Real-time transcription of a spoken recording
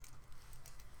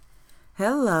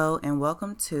Hello, and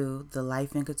welcome to the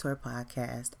Life in Couture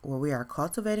podcast, where we are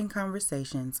cultivating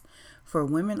conversations for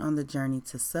women on the journey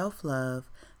to self-love,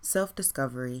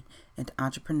 self-discovery, and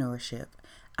entrepreneurship.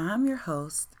 I'm your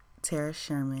host, Tara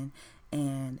Sherman,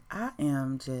 and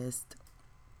I'm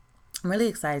really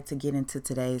excited to get into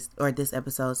this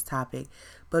episode's topic.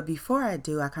 But before I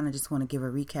do, I kind of just want to give a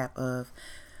recap of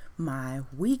my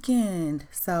weekend.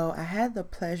 So I had the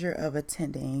pleasure of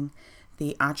attending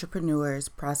the Entrepreneurs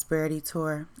Prosperity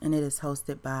Tour, and it is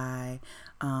hosted by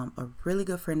a really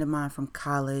good friend of mine from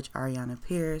college, Ariana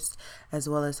Pierce, as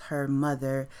well as her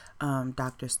mother,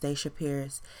 Dr. Stacia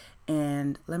Pierce.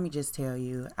 And let me just tell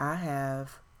you, I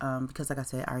have, because like I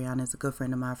said, Ariana is a good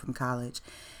friend of mine from college,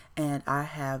 and I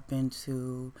have been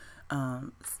to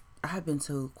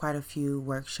quite a few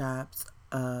workshops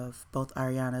of both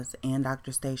Ariana's and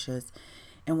Dr. Stacia's.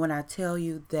 And when I tell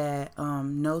you that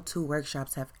no two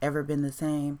workshops have ever been the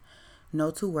same, no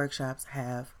two workshops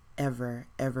have ever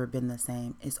been the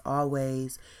same. It's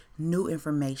always new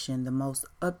information, the most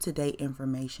up-to-date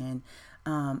information.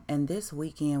 And this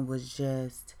weekend was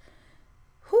just,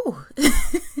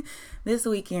 this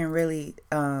weekend really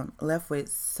left with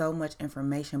so much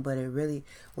information, but it really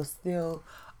was still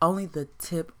only the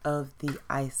tip of the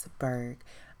iceberg.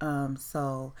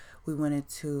 So we went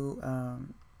into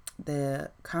the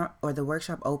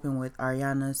workshop opened with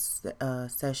Ariana's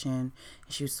session.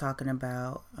 She was talking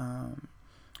about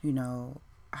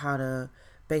how to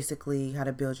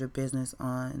build your business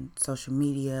on social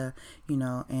media,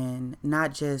 and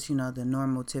not just the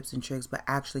normal tips and tricks, but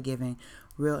actually giving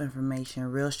real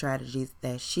information, real strategies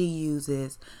that she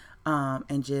uses,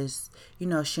 and just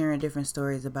sharing different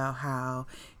stories about how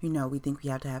we think we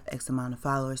have to have X amount of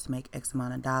followers to make X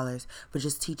amount of dollars, but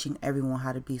just teaching everyone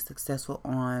how to be successful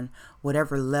on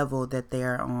whatever level that they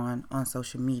are on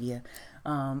social media.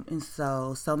 And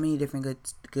so many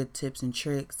different good tips and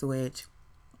tricks, which,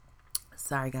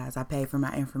 sorry guys, I paid for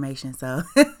my information, so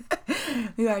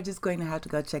you are just going to have to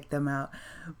go check them out.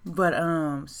 But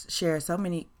share so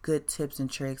many good tips and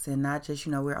tricks, and not just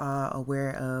we're all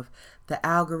aware of the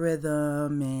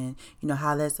algorithm and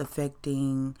how that's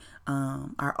affecting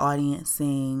our audience,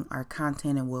 seeing our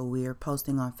content and what we're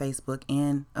posting on Facebook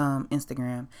and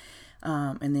Instagram.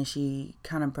 And then she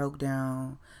kind of broke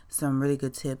down some really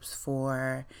good tips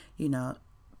for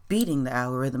beating the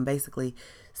algorithm, basically.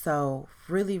 So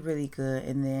really good.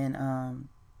 And then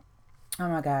oh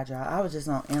my God, y'all, I was just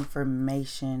on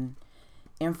information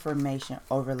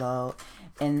overload.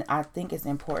 And I think it's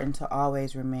important to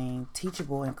always remain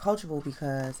teachable and coachable,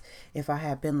 because if I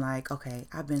had been like, okay,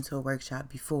 I've been to a workshop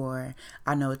before,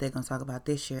 I know what they're going to talk about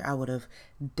this year, I would have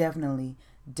definitely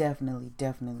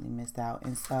missed out.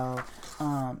 And so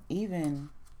even,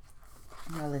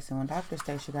 listen, when Dr.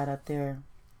 Stacia got up there,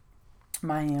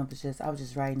 my hand was I was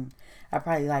just writing. I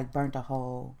probably burnt a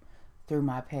hole through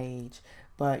my page.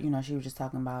 But, she was just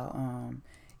talking about,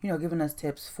 giving us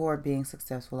tips for being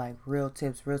successful, like real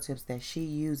tips that she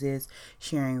uses,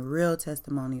 sharing real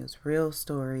testimonials, real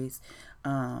stories,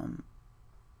 and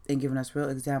giving us real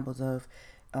examples of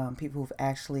people who've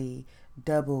actually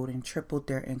doubled and tripled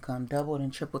their income, doubled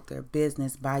and tripled their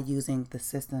business by using the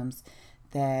systems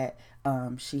that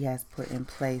she has put in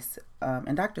place.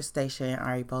 And Dr. Stacia and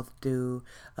Ari both do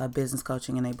business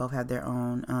coaching, and they both have their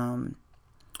own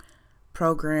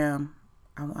program.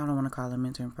 I don't want to call it a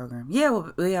mentoring program.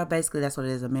 Yeah, basically that's what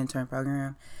it is, a mentoring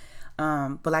program.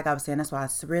 But like I was saying, that's why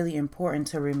it's really important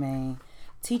to remain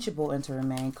teachable and to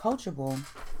remain coachable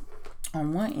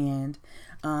on one end,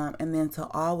 and then to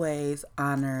always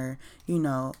honor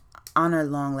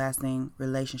long-lasting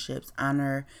relationships,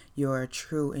 honor your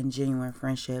true and genuine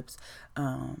friendships,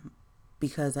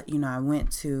 because I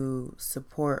went to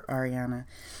support Ariana,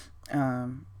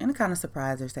 and it kind of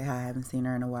surprised her, say hi, I haven't seen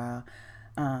her in a while,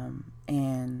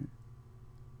 and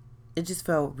it just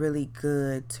felt really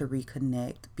good to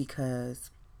reconnect,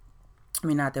 because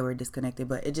not that we're disconnected,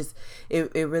 but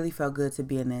it really felt good to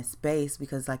be in that space,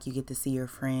 because you get to see your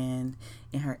friend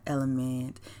in her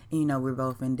element, and we're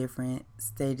both in different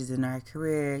stages in our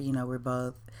career. We're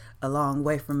both a long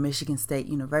way from Michigan State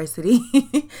University.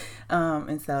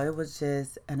 And so it was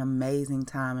just an amazing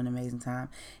time.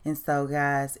 And so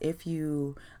guys, if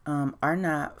you are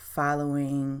not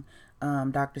following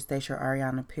Dr. Stacia or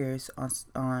Ariana Pierce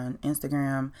on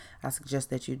Instagram, I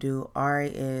suggest that you do. Ari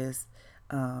is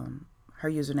her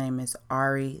username is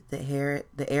Ari the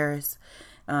Heiress,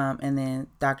 and then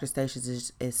Dr.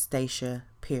 Stacia's is Stacia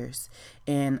Pierce,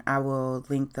 and I will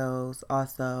link those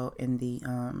also in the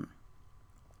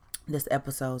this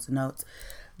episode's notes.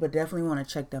 but definitely want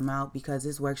to check them out because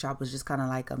this workshop was just kind of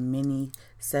like a mini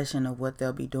session of what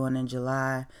they'll be doing in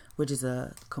July, which is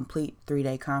a complete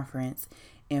 3-day conference.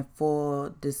 In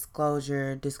full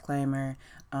disclosure, disclaimer,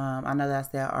 I know that I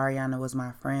said Ariana was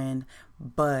my friend,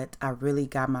 but I really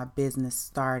got my business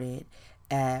started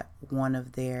at one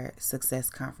of their success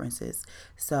conferences.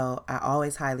 So I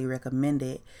always highly recommend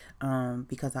it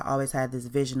because I always had this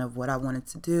vision of what I wanted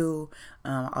to do.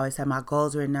 I always had my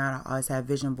goals written out. I always had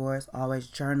vision boards, always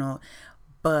journaled.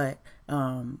 But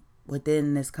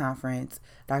within this conference,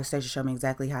 Dr. Stacia showed me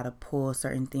exactly how to pull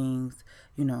certain things,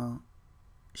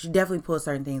 she definitely pulled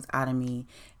certain things out of me,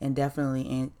 and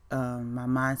definitely my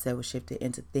mindset was shifted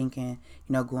into thinking,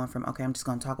 going from, okay, I'm just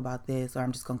going to talk about this, or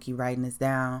I'm just going to keep writing this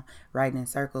down, writing in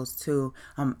circles, to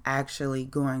I'm actually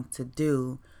going to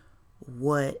do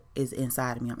what is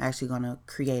inside of me. I'm actually going to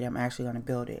create it. I'm actually going to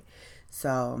build it.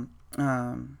 So,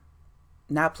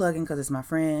 not plugging because it's my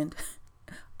friend,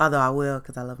 although I will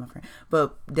because I love my friend,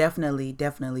 but definitely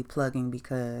plugging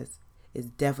because it's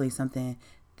definitely something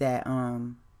that,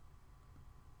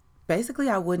 basically,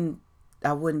 I wouldn't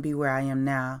be where I am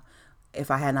now if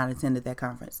I had not attended that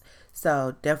conference.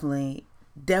 So definitely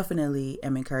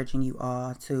am encouraging you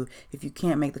all to, if you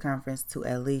can't make the conference, to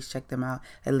at least check them out,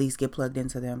 at least get plugged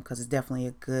into them, because it's definitely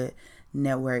a good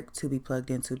network to be plugged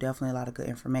into. Definitely a lot of good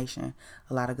information,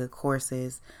 a lot of good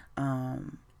courses.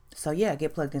 So yeah,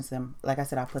 get plugged into them. Like I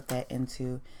said, I put that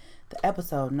into the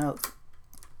episode notes.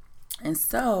 And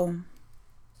so,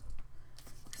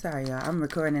 sorry, y'all. I'm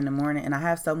recording in the morning, and I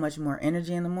have so much more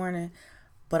energy in the morning,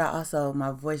 but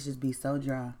my voice just be so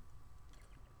dry.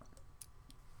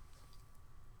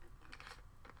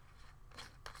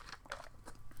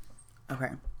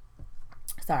 Okay.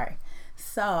 Sorry.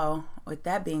 So, with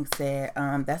that being said,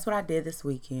 that's what I did this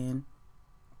weekend.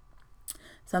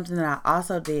 Something that I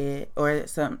also did, or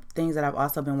some things that I've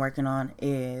also been working on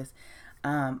is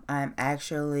I'm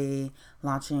actually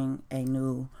launching a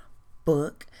new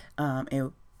book.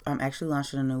 I'm actually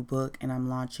launching a new book, and I'm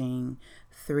launching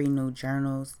 3 new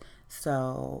journals.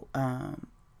 So,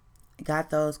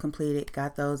 got those completed,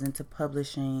 got those into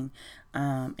publishing,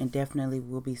 and definitely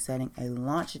will be setting a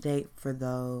launch date for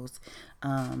those.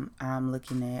 I'm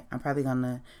probably going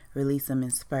to release them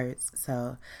in spurts.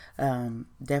 So,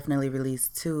 definitely release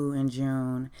 2 in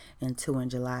June and 2 in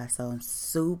July. So I'm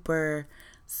super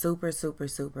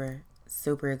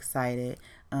excited.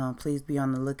 Please be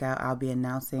on the lookout. I'll be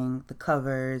announcing the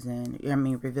covers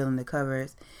revealing the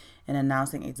covers and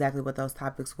announcing exactly what those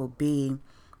topics will be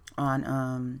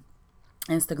on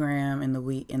Instagram in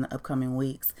the upcoming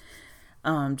weeks.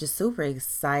 Just super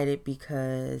excited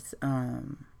because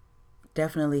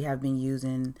definitely have been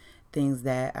using things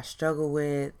that I struggle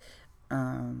with,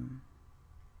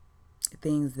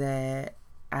 things that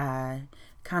I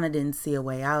kind of didn't see a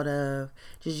way out of,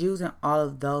 just using all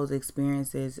of those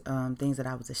experiences, things that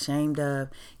I was ashamed of,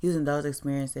 using those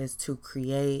experiences to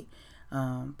create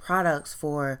products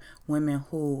for women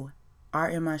who are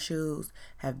in my shoes,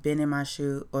 have been in my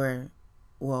shoes, or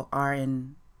are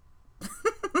in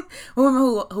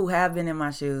women who have been in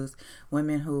my shoes,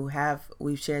 women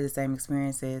we've shared the same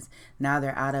experiences. Now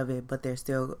they're out of it, but they're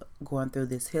still going through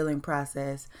this healing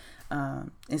process.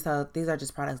 And so these are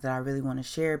just products that I really want to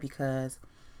share because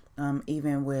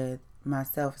even with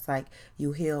myself, it's like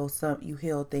you heal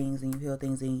things, and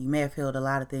you may have healed a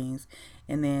lot of things,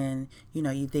 and then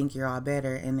you think you're all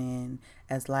better, and then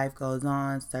as life goes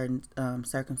on, certain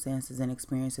circumstances and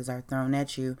experiences are thrown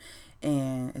at you,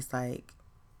 and it's like,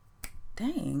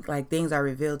 dang, like things are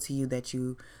revealed to you that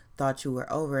you thought you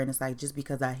were over, and it's like, just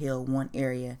because I healed one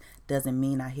area doesn't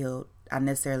mean I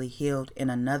necessarily healed in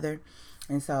another.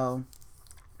 And so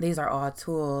these are all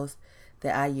tools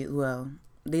that I use.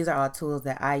 These are all tools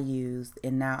that I used,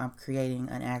 and now I'm creating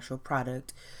an actual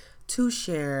product to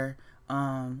share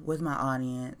with my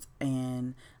audience.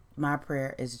 And my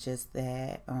prayer is just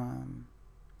that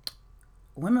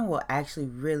women will actually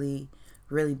really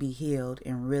be healed,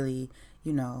 and really,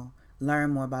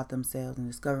 learn more about themselves, and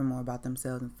discover more about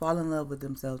themselves, and fall in love with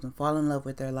themselves, and fall in love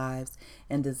with their lives,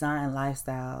 and design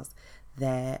lifestyles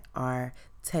that are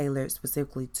tailored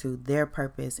specifically to their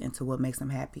purpose and to what makes them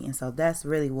happy. And so that's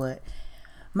really what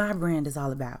my brand is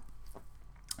all about.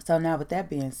 So now, with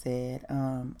that being said,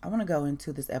 I want to go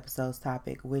into this episode's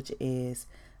topic, which is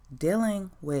dealing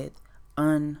with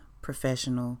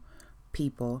unprofessional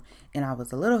people. And I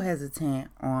was a little hesitant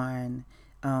on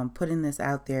putting this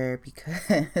out there because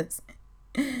I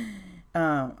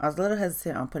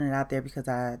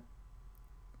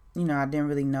didn't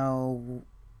really know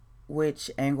which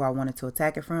angle I wanted to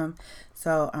attack it from.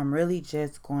 So I'm really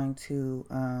just going to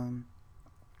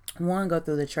go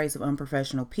through the traits of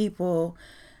unprofessional people,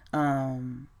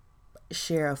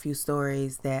 share a few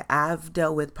stories that I've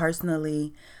dealt with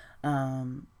personally,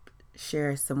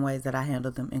 share some ways that I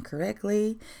handled them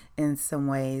incorrectly, and some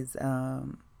ways,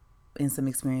 in some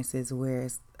experiences where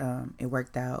it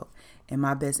worked out in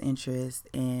my best interest,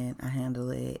 and I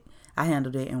handled it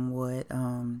in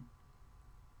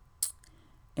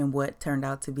what turned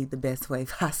out to be the best way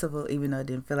possible, even though it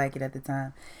didn't feel like it at the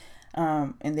time.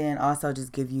 And then also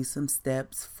just give you some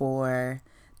steps for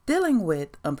dealing with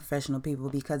unprofessional people,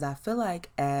 because I feel like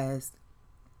I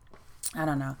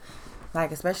don't know,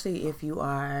 like especially if you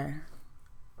are,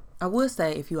 I would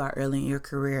say if you are early in your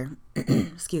career,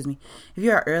 excuse me, if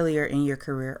you are earlier in your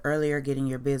career, earlier getting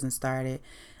your business started,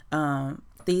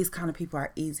 these kind of people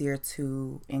are easier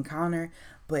to encounter.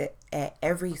 But at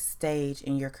every stage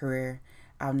in your career,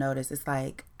 I've noticed it's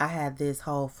like I had this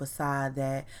whole facade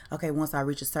that, okay, once I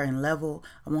reach a certain level,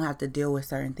 I won't have to deal with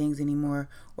certain things anymore.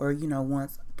 Or,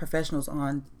 once professionals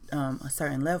on a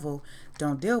certain level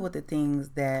don't deal with the things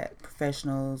that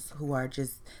professionals who are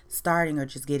just starting or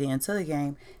just getting into the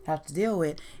game have to deal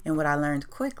with. And what I learned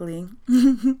quickly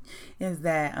is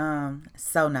that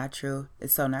so not true.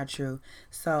 It's so not true.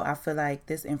 So I feel like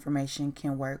this information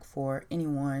can work for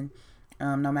anyone,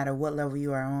 no matter what level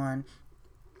you are on.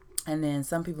 And then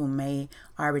some people may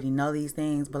already know these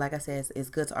things, but like I said, it's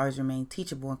good to always remain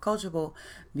teachable and coachable,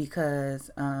 because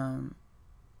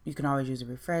you can always use a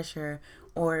refresher,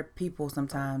 or people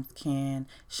sometimes can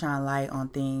shine light on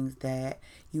things that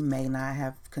you may not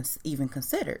have even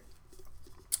considered.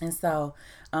 And so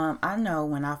I know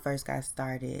when I first got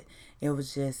started, it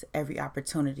was just every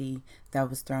opportunity that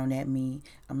was thrown at me.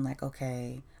 I'm like,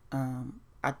 okay,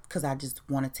 because I just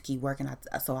wanted to keep working.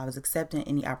 So I was accepting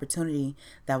any opportunity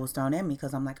that was thrown at me,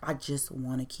 because I'm like, I just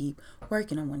want to keep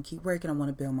working. I want to keep working. I want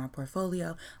to build my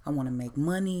portfolio. I want to make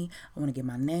money. I want to get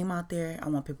my name out there. I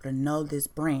want people to know this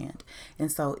brand.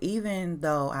 And so even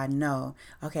though I know,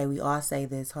 okay, we all say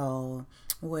this whole,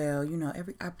 well,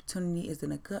 every opportunity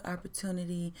isn't a good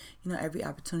opportunity. Every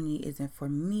opportunity isn't for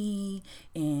me,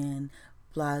 and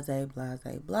blase, blase,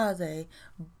 blase.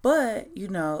 But,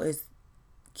 it's,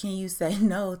 can you say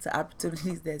no to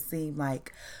opportunities that seem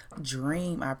like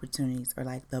dream opportunities, or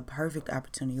like the perfect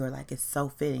opportunity, or like it's so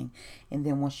fitting? And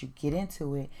then once you get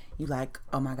into it, you like,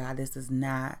 oh my God, this is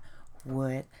not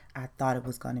what I thought it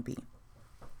was going to be.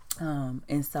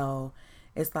 And so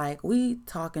it's like we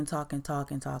talk and talk and talk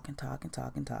and talk and talk and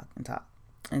talk and talk and talk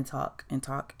and talk and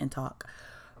talk and talk.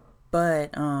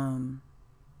 But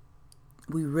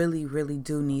we really, really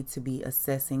do need to be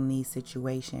assessing these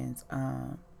situations.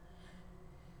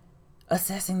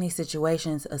 Assessing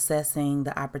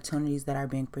the opportunities that are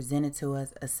being presented to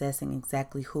us, assessing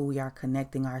exactly who we are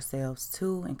connecting ourselves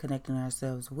to and connecting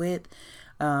ourselves with,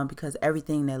 because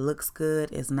everything that looks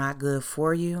good is not good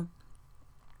for you.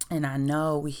 And I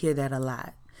know we hear that a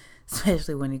lot,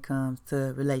 especially when it comes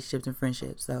to relationships and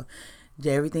friendships. So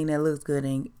everything that looks good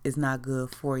is not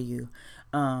good for you.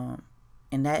 And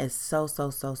that is so, so,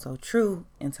 so, so true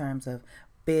in terms of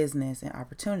business and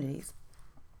opportunities.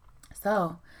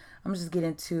 So I'm just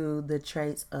getting to the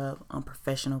traits of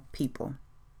unprofessional people.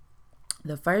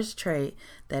 The first trait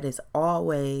that is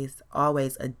always,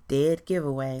 always a dead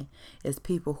giveaway is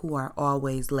people who are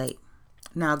always late.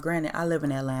 Now, granted, I live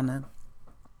in Atlanta,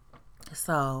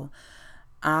 so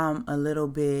I'm a little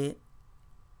bit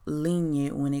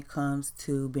lenient when it comes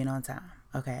to being on time.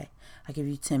 Okay, I give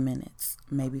you 10 minutes,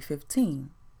 maybe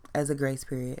 15 as a grace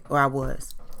period, or I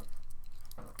was.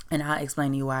 And I'll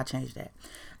explain to you why I changed that.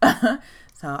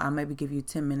 So I'll maybe give you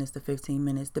 10 minutes to 15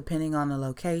 minutes, depending on the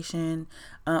location.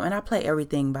 And I play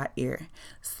everything by ear.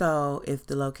 So if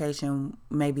the location,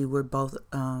 maybe we're both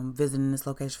visiting this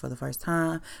location for the first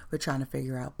time, we're trying to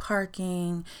figure out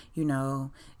parking,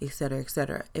 et cetera, et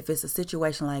cetera. If it's a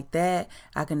situation like that,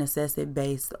 I can assess it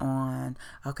based on,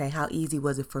 okay, how easy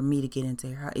was it for me to get into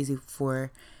here? How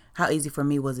easy for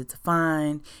me was it to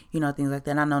find, things like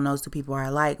that. And I know those two people are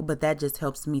alike, but that just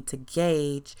helps me to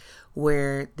gauge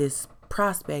where this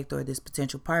prospect or this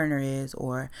potential partner is,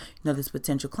 or, this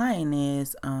potential client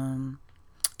is.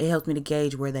 It helps me to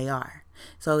gauge where they are.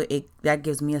 So that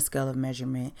gives me a scale of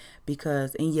measurement,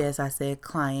 because, and yes, I said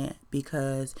client,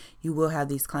 because you will have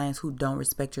these clients who don't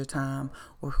respect your time,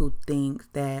 or who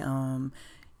think that,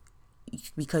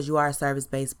 because you are a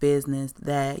service-based business,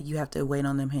 that you have to wait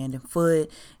on them hand and foot,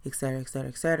 et cetera, et cetera,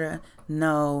 et cetera.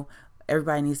 No,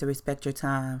 everybody needs to respect your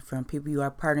time, from people you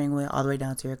are partnering with all the way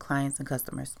down to your clients and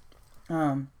customers.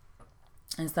 And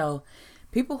so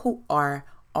people who are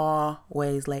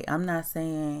always late, I'm not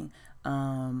saying,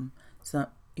 I'm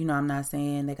not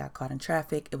saying they got caught in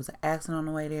traffic. It was an accident on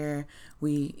the way there.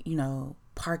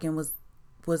 Parking was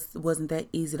wasn't that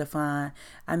easy to find.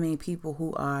 I mean, people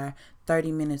who are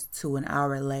 30 minutes to an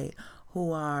hour late,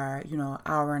 who are, an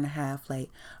hour and a half late,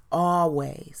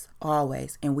 always,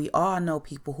 always. And we all know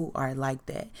people who are like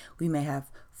that. We may have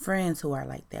friends who are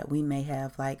like that. We may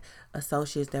have like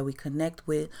associates that we connect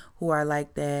with who are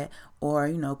like that, or,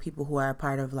 people who are a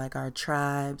part of like our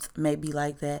tribes may be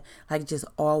like that, like just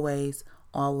always,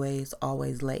 always,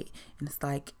 always late. And it's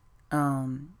like,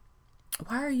 why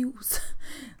are you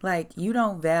like, you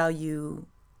don't value,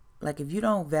 like, if you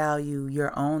don't value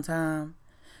your own time,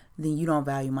 then you don't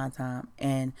value my time.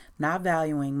 And not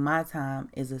valuing my time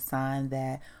is a sign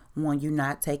that, one, you're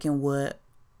not taking what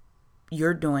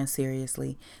you're doing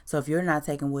seriously. So if you're not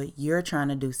taking what you're trying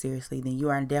to do seriously, then you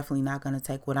are definitely not going to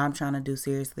take what I'm trying to do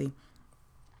seriously.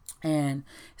 And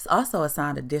it's also a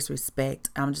sign of disrespect.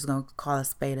 I'm just going to call a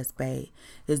spade a spade.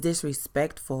 It's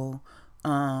disrespectful.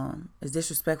 It's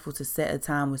disrespectful to set a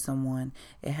time with someone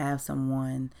and have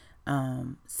someone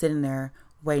sitting there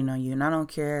waiting on you. And I don't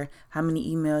care how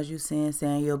many emails you send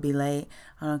saying you'll be late.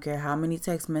 I don't care how many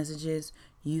text messages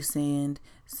you send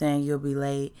saying you'll be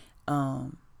late.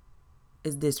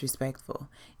 It's disrespectful,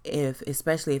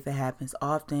 especially if it happens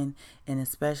often, and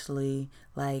especially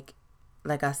like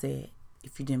I said,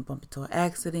 if you didn't bump into an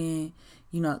accident,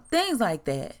 things like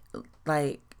that.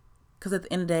 Like, because at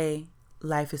the end of the day,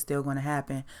 life is still going to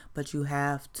happen, but you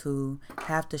have to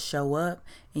show up,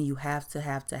 and you have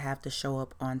to show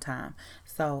up on time.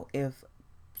 So if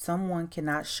someone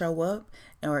cannot show up,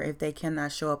 or if they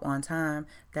cannot show up on time,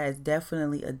 that is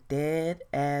definitely a dead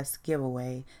ass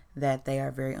giveaway that they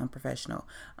are very unprofessional.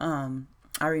 I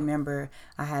remember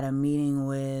I had a meeting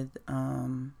with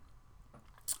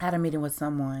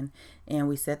someone, and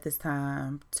we set this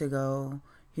time to go,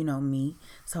 meet.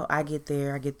 So I get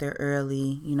there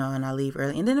early, and I leave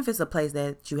early. And then if it's a place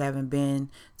that you haven't been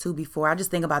to before, I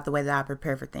just think about the way that I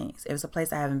prepare for things. If it's a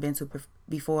place I haven't been to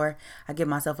before, I give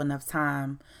myself enough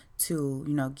time to,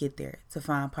 get there, to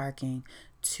find parking,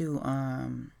 to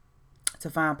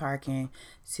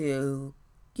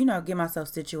get myself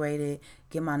situated,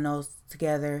 get my notes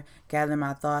together, gather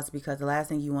my thoughts, because the last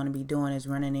thing you want to be doing is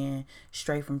running in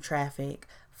straight from traffic,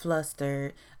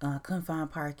 flustered, couldn't find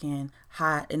parking,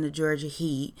 hot in the Georgia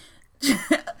heat,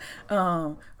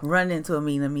 run into a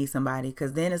meeting to meet somebody,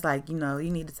 because then it's like, you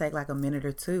need to take like a minute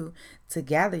or two to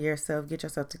gather yourself, get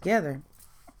yourself together.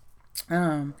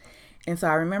 And so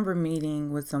I remember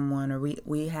meeting with someone, or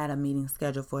we had a meeting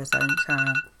scheduled for a certain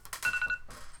time.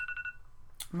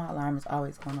 My alarm is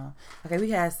always going on. Okay,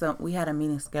 we had a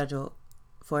meeting scheduled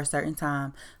for a certain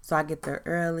time. So I get there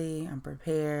early, I'm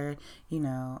prepared,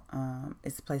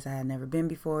 it's a place I had never been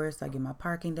before, so I get my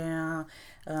parking down,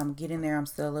 get in there, I'm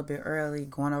still a little bit early,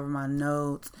 going over my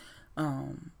notes,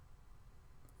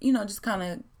 just kind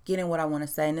of getting what I want to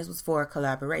say. And this was for a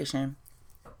collaboration.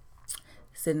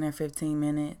 Sitting there 15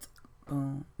 minutes,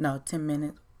 boom. No, 10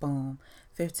 minutes, boom.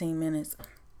 15 minutes,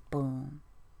 boom.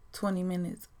 20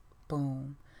 minutes,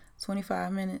 boom.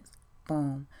 25 minutes,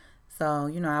 boom.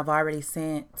 So, I've already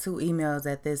sent 2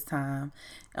 emails at this time.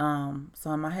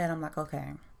 So in my head, I'm like,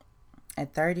 okay,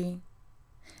 at 30,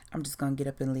 I'm just going to get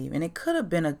up and leave. And it could have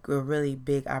been a really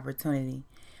big opportunity.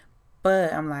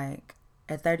 But I'm like,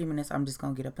 at 30 minutes, I'm just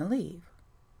going to get up and leave.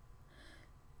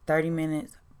 30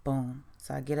 minutes, boom.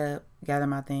 So I get up, gather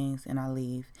my things, and I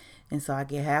leave. And so I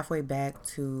get halfway back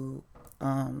to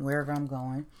wherever I'm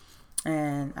going.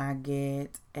 And I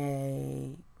get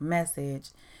a message.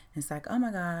 It's like, oh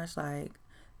my gosh, like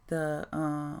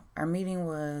our meeting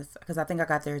was, because I think I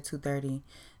got there at 2:30.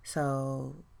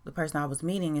 So the person I was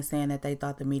meeting is saying that they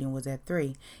thought the meeting was at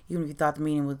 3. Even if you thought the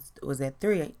meeting was at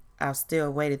 3, I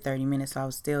still waited 30 minutes. So I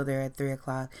was still there at 3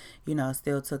 o'clock. It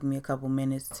still took me a couple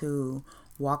minutes to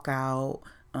walk out,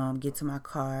 get to my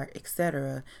car,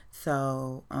 etc.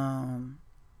 So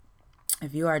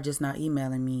if you are just not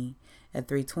emailing me at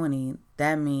 3:20,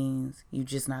 that means you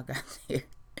just not got there.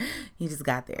 You just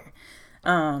got there.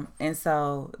 And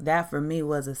so that for me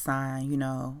was a sign,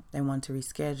 they wanted to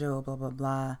reschedule, blah, blah,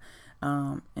 blah.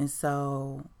 And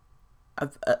so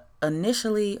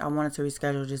initially I wanted to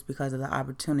reschedule just because of the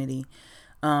opportunity.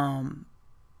 And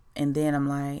then I'm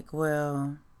like,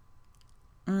 well,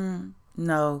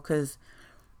 no, because,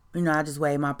 I just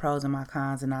weighed my pros and my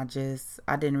cons, and I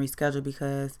didn't reschedule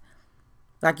because,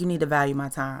 like, you need to value my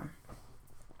time.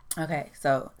 Okay,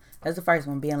 so that's the first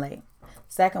one, being late.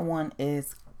 Second one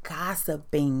is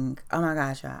gossiping. Oh my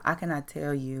gosh, y'all. I cannot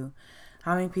tell you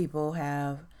how many people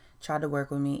have tried to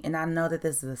work with me. And I know that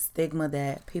this is a stigma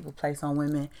that people place on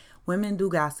women. Women do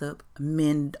gossip.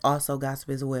 Men also gossip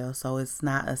as well. So it's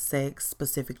not a sex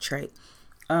specific trait.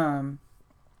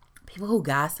 People who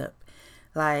gossip.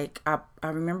 Like I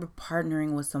remember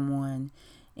partnering with someone,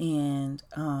 and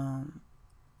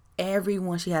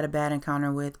everyone she had a bad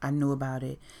encounter with, I knew about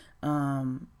it.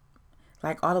 Um,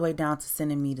 like all the way down to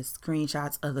sending me the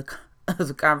screenshots of the of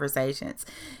the conversations,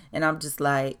 and I'm just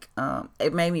like,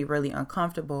 it made me really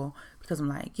uncomfortable because I'm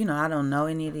like, I don't know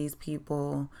any of these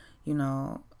people,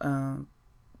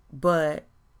 but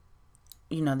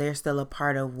they're still a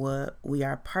part of what we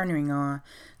are partnering on.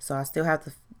 So I still have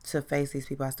to face these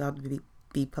people. I still have to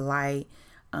be polite.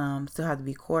 Still have to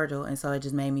be cordial. And so it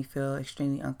just made me feel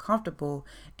extremely uncomfortable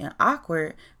and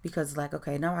awkward because, like,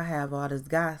 okay, now I have all this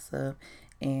gossip.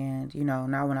 And,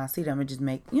 now when I see them, it just it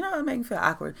make me feel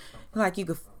awkward. Like you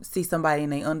could see somebody in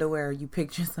their underwear, you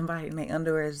picture somebody in their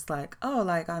underwear. It's just like, oh,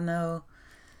 like I know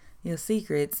your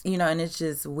secrets, and it's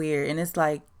just weird. And it's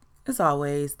like, it's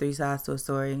always three sides to a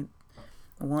story,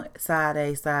 one side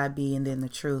A, side B, and then the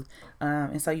truth.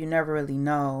 And so you never really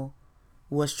know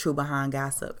what's true behind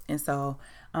gossip. And so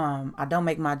I don't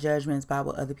make my judgments by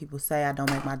what other people say. I don't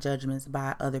make my judgments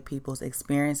by other people's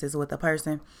experiences with a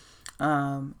person.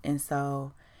 And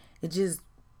so it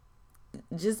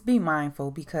just be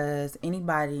mindful, because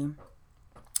anybody,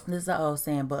 this is an old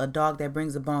saying, but a dog that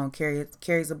brings a bone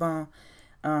carries a bone.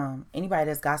 Anybody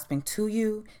that's gossiping to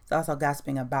you is also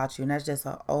gossiping about you, and that's just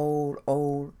an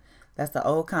old. That's the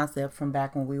old concept from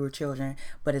back when we were children,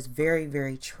 but it's very,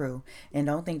 very true. And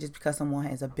don't think just because someone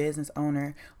is a business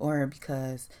owner, or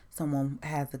because someone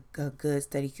has a good,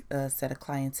 steady set of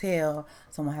clientele,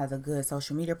 someone has a good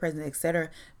social media presence, etc.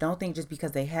 Don't think just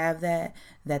because they have that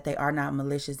they are not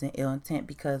malicious and ill intent,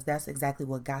 because that's exactly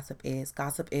what gossip is.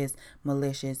 Gossip is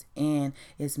malicious, and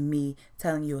it's me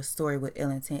telling you a story with ill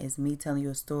intent. It's me telling you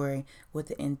a story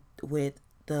with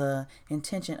the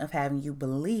intention of having you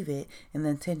believe it, and the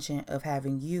intention of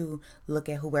having you look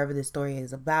at whoever the story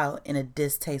is about in a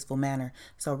distasteful manner.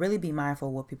 So really be mindful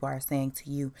of what people are saying to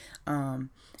you. And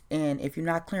if you're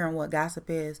not clear on what gossip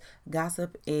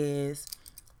is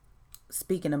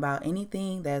speaking about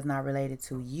anything that is not related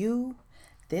to you,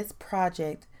 this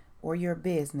project, or your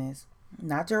business.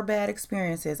 Not your bad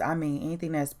experiences. I mean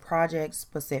anything that's project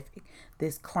specific,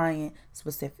 this client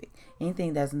specific,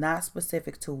 anything that's not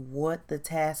specific to what the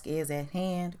task is at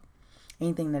hand,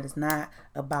 anything that is not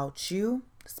about you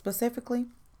specifically,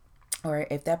 or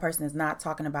if that person is not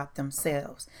talking about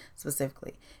themselves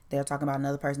specifically, they're talking about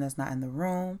another person that's not in the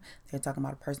room, they're talking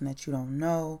about a person that you don't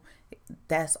know,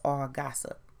 that's all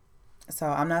gossip. So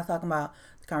I'm not talking about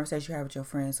the conversation you have with your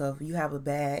friends. So if you have a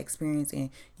bad experience and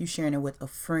you sharing it with a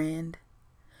friend,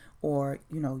 or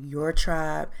your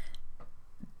tribe,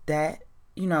 that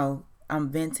I'm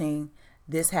venting,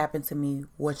 this happened to me,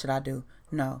 what should I do?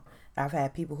 No, I've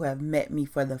had people who have met me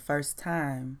for the first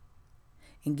time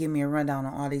and give me a rundown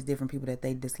on all these different people that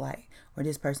they dislike, or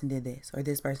this person did this, or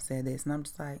this person said this, and I'm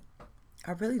just like,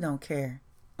 I really don't care.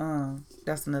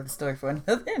 That's another story for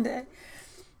another day.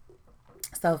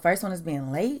 So first one is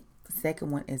being late. The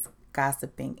second one is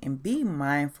gossiping, and be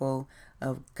mindful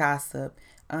of gossip.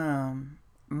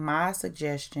 My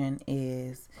suggestion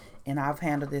is, and I've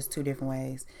handled this two different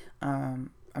ways.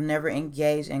 I'm never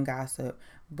engaged in gossip,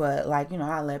 but like,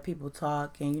 I let people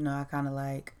talk, and I kind of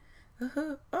like,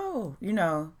 oh,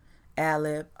 ad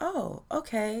lib. Oh,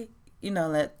 okay.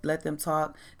 Let them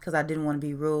talk, because I didn't want to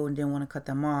be rude and didn't want to cut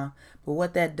them off. But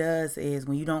what that does is,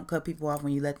 when you don't cut people off,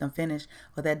 when you let them finish,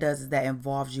 what that does is that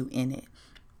involves you in it.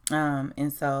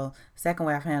 And so second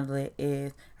way I've handled it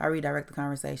is I redirect the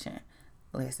conversation.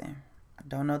 Listen, I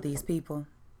don't know these people.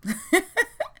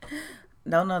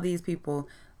 Don't know these people.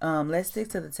 Let's stick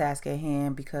to the task at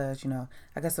hand, because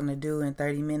I got something to do in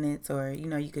 30 minutes, or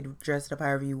you could dress it up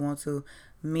however you want to.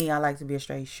 Me, I like to be a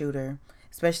straight shooter,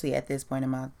 especially at this point in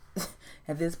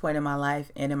my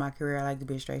life and in my career. I like to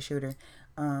be a straight shooter.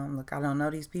 Look, I don't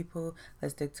know these people.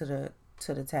 Let's stick to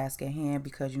the task at hand,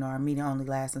 because our meeting only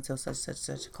lasts until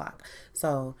such o'clock.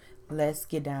 So let's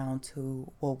get down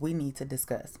to what we need to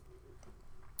discuss.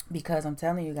 Because I'm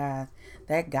telling you guys,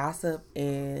 that gossip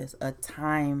is a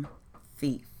time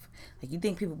thief. Like, you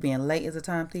think people being late is a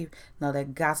time thief? No,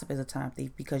 that gossip is a time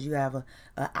thief, because you have a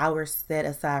hour set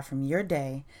aside from your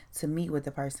day to meet with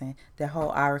the person. That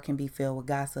whole hour can be filled with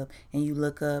gossip, and you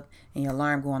look up and your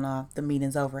alarm going off, the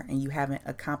meeting's over, and you haven't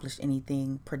accomplished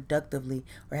anything productively,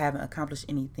 or haven't accomplished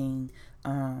anything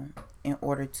in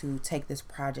order to take this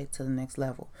project to the next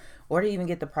level, or to even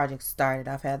get the project started.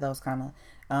 I've had those kind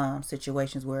of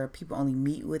situations where people only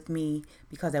meet with me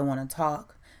because they want to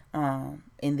talk.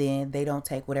 And then they don't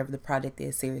take whatever the project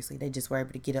is seriously. They just were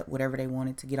able to get up whatever they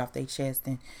wanted to get off their chest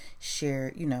and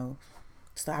share,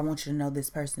 So I want you to know this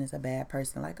person is a bad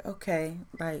person. Like, okay,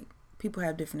 like, people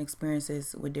have different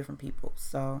experiences with different people.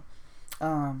 So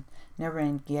Never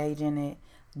engage in it.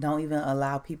 Don't even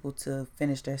allow people to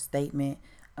finish their statement.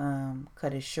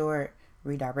 Cut it short,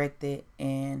 redirect it,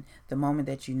 and the moment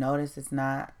that you notice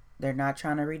they're not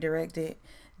trying to redirect it,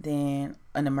 then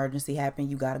an emergency happened.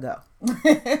 You gotta go.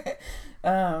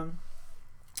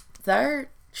 Third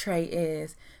trait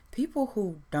is people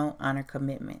who don't honor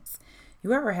commitments.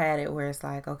 You ever had it where it's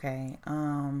like, okay,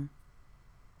 and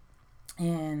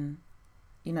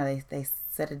they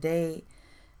set a date,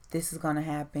 this is gonna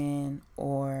happen,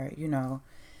 or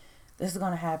this is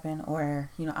gonna happen, or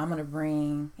I'm gonna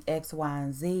bring X, Y,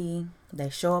 and Z.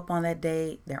 They show up on that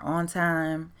date, they're on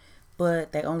time,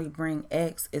 but they only bring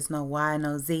X. It's no Y,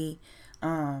 no Z.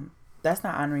 That's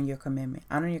not honoring your commitment.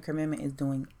 Honoring your commitment is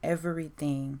doing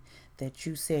everything that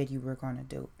you said you were going to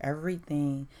do,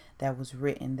 everything that was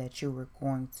written that you were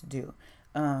going to do.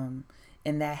 And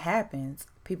that happens.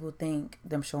 People think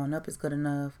them showing up is good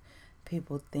enough.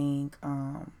 People think,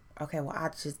 okay, well, I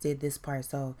just did this part,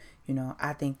 so,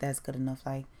 I think that's good enough.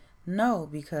 Like, no,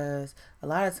 because a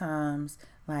lot of times,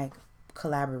 like,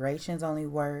 collaborations only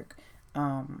work.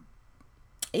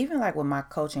 Even like with my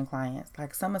coaching clients,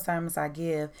 like some assignments I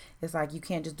give, it's like you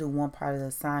can't just do one part of the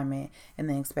assignment and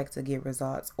then expect to get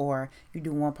results, or you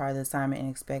do one part of the assignment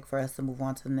and expect for us to move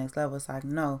on to the next level. It's like,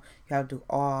 no, you have to do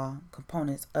all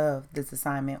components of this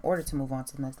assignment in order to move on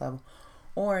to the next level.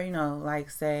 Or, like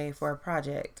say for a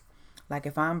project, like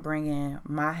if I'm bringing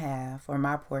my half or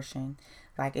my portion,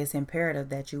 like it's imperative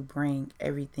that you bring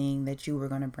everything that you were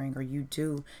going to bring, or you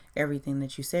do everything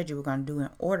that you said you were going to do in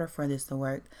order for this to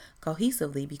work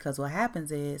cohesively. Because what happens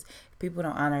is if people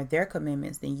don't honor their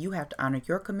commitments, then you have to honor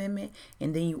your commitment,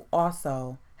 and then you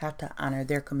also have to honor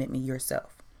their commitment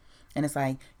yourself. And it's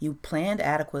like you planned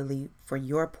adequately for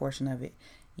your portion of it.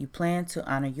 You plan to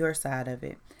honor your side of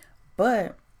it,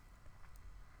 but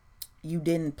you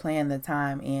didn't plan the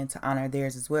time in to honor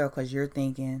theirs as well, because you're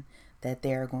thinking that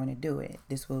they're going to do it.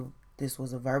 This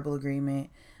was a verbal agreement,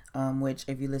 which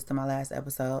if you listen to my last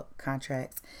episode,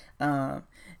 contracts, and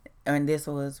this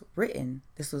was written.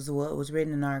 This was what was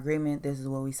written in our agreement. This is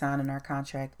what we signed in our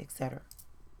contract, etc.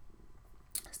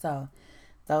 So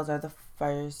those are the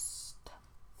first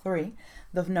three.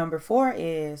 The number 4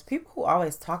 is people who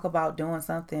always talk about doing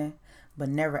something but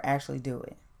never actually do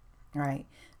it. Right?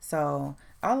 So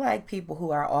I like people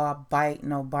who are all bite,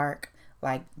 no bark.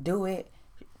 Like, do it,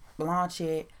 launch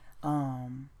it,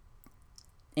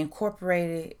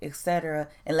 incorporate it, etc.,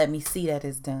 and let me see that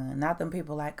it's done. Not them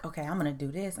people like, okay, I'm gonna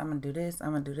do this, I'm gonna do this,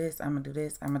 I'm gonna do this, I'm gonna do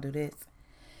this, I'm gonna do this,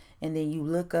 and then you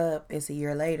look up, it's a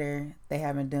year later, they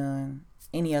haven't done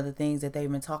any other things that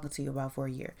they've been talking to you about for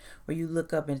a year. Or you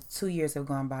look up and 2 years have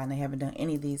gone by and they haven't done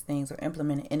any of these things or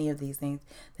implemented any of these things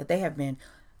that they have been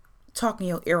talking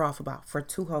your ear off about for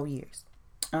 2 whole years.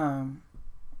 And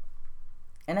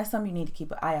that's something you need to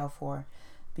keep an eye out for,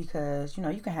 because you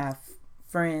can have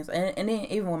friends, and then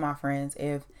even with my friends,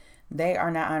 if they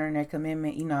are not honoring their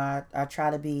commitment, I try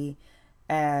to be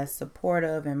as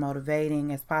supportive and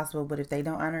motivating as possible. But if they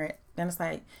don't honor it, then it's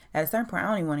like at a certain point I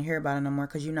don't even want to hear about it no more,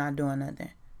 because you're not doing nothing.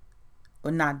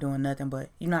 Well, not doing nothing, but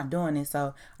you're not doing it,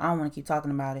 so I don't want to keep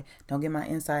talking about it. Don't get my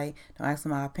insight, don't ask for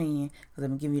my opinion, because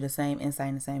I'm giving you the same insight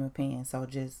and the same opinion. So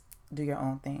just do your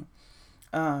own thing.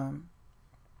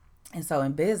 And so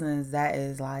in business, that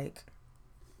is like,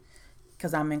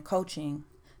 because I'm in coaching,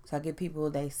 so I get people,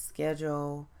 they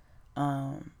schedule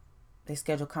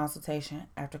consultation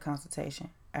after consultation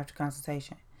after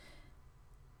consultation.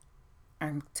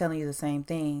 I'm telling you the same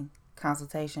thing,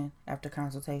 consultation after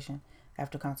consultation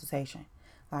after consultation.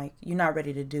 Like, you're not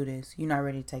ready to do this. You're not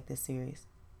ready to take this serious.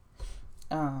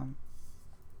 And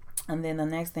then the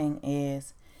next thing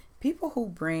is people who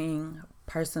bring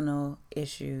personal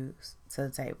issues to the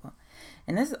table.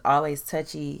 And this is always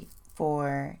touchy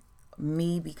for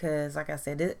me, because like I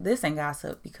said, this ain't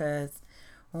gossip, because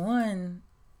one,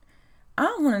 I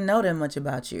don't want to know that much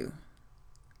about you.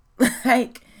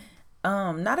 Like,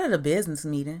 not at a business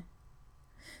meeting.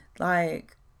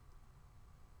 Like,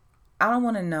 I don't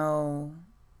want to know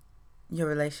your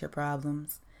relationship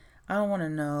problems. I don't want to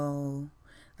know,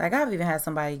 like, I've even had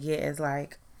somebody get as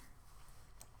like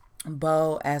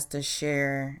bold as to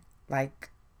share like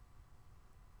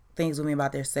things with me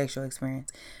about their sexual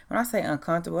experience. When I say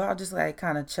uncomfortable, I'll just like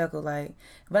kind of chuckle, like,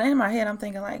 but in my head I'm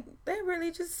thinking like, they really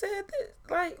just said this.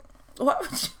 Like,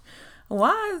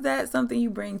 why is that something you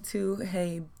bring to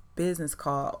a business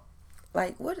call?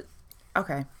 Like, what?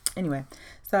 Okay. Anyway,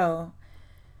 so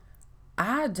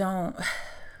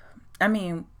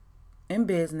in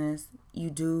business, you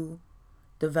do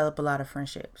develop a lot of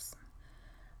friendships.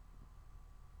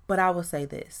 But I will say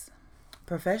this.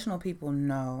 Professional people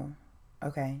know,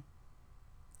 okay,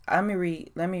 Let me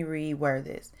reword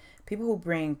this. People who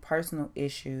bring personal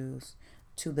issues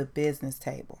to the business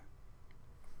table.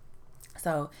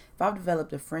 So if I've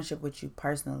developed a friendship with you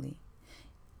personally,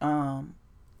 um,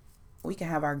 we can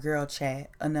have our girl chat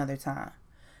another time.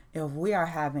 If we are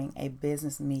having a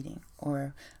business meeting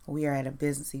or we are at a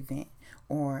business event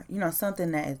or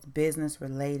something that is business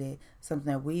related,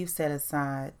 something that we've set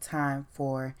aside time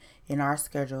for in our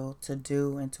schedule to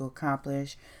do and to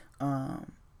accomplish,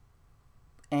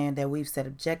 and that we've set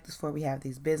objectives for, we have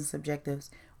these business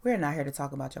objectives. We're not here to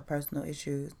talk about your personal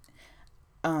issues.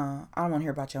 I don't want to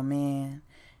hear about your man.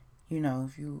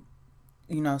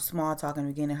 If small talk in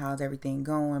the beginning, how's everything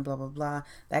going, blah, blah, blah.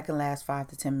 That can last 5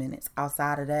 to 10 minutes.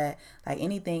 Outside of that, like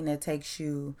anything that takes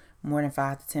you more than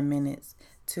 5 to 10 minutes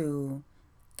to,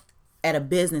 at a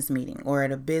business meeting or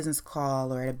at a business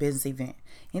call or at a business event,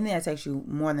 anything that takes you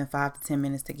more than 5 to 10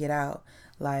 minutes to get out,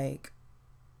 like,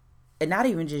 and not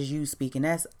even just you speaking,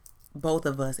 that's both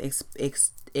of us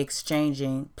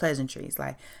exchanging pleasantries,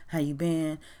 like, how you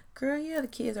been? Girl, yeah, the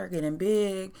kids are getting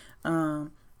big.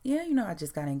 Yeah, I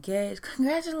just got engaged.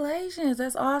 Congratulations,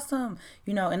 that's awesome.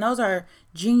 And those are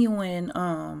genuine,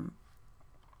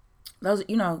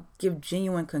 give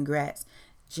genuine congrats,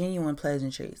 genuine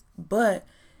pleasantries. But,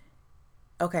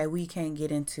 okay, we can't get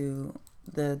into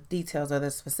the details or the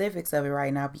specifics of it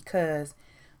right now because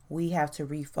we have to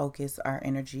refocus our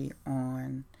energy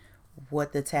on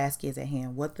what the task is at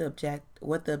hand, what the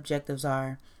objectives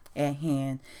are at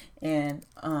hand. And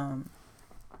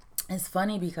it's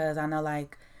funny because I know,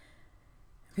 like,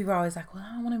 people are always like, well,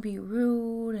 I don't want to be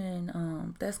rude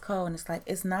and that's cold. And it's like,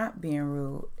 it's not being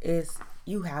rude. It's,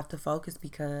 you have to focus,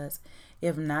 because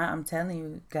if not, I'm telling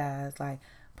you guys, like,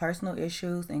 personal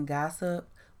issues and gossip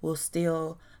will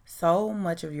steal so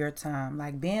much of your time.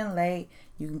 Like, being late,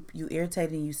 you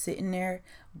irritated, you sitting there,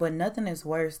 but nothing is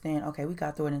worse than, okay, we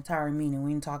got through an entire meeting,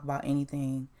 we didn't talk about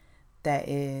anything that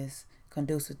is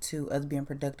conducive to us being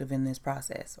productive in this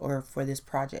process or for this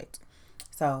project.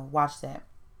 So watch that.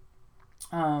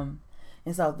 And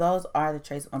so those are the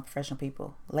traits of unprofessional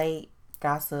people: late,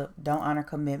 gossip, don't honor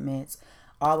commitments,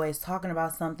 always talking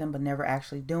about something but never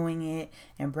actually doing it,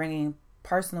 and bringing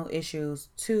personal issues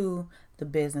to the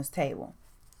business table.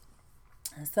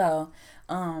 So,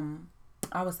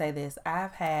 I would say this: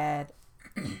 I've had,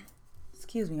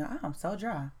 excuse me, I'm so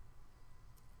dry.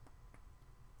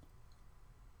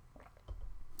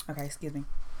 Okay, excuse me.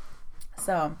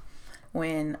 So,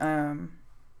 when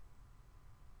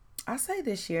I say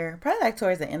this year, probably like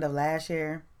towards the end of last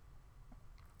year,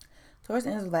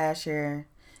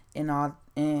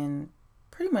 and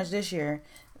pretty much this year,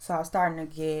 so I was starting to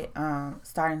get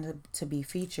to be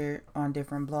featured on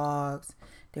different blogs,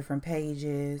 different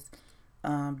pages,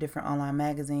 different online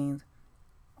magazines.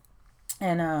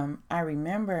 And I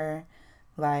remember,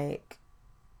 like,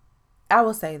 I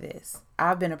will say this: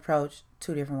 I've been approached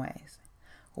two different ways.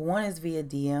 One is via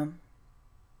DM,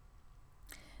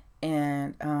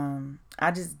 and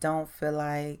I just don't feel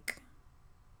like,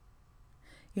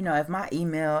 if my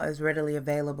email is readily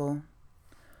available,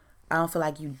 I don't feel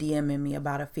like you DMing me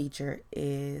about a feature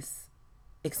is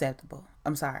acceptable.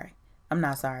 I'm sorry. I'm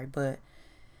not sorry, but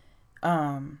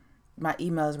my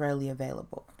email is readily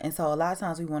available. And so a lot of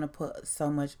times we want to put so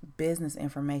much business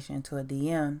information into a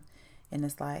DM, and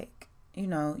it's like,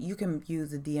 you can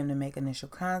use the DM to make initial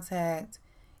contact,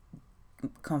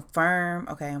 confirm,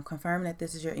 okay, I'm confirming that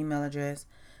this is your email address,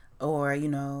 or,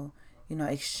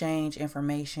 exchange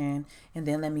information, and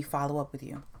then let me follow up with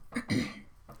you.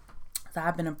 So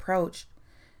I've been approached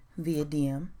via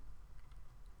DM,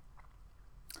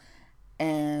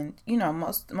 and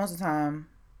most of the time,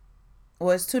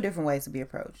 well, it's two different ways to be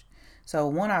approached. So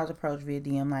one, I was approached via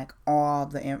DM, like all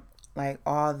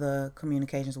the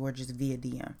communications were just via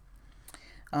DM.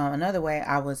 Another way,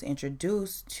 I was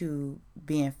introduced to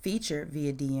being featured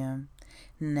via DM,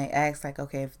 and they asked, like,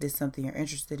 okay, if this is something you're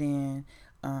interested in,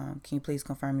 can you please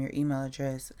confirm your email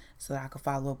address so that I can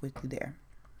follow up with you there?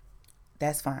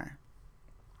 That's fine.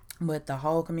 But the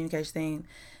whole communication thing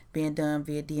being done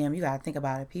via DM, you got to think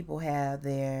about it. People have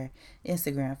their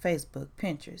Instagram, Facebook,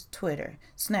 Pinterest, Twitter,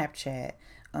 Snapchat.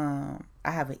 I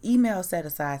have an email set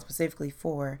aside specifically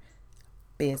for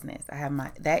business. I have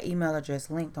that email address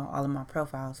linked on all of my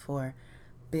profiles for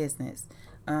business.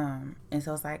 And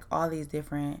so it's like all these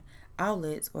different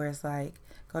outlets where it's like,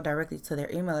 go directly to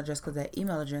their email address, because that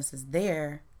email address is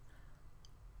there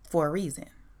for a reason.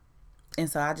 And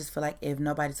so I just feel like if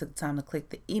nobody took the time to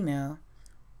click the email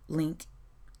link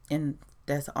and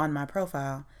that's on my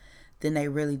profile, then they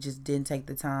really just didn't take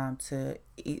the time to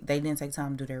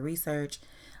do their research.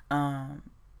 And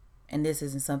this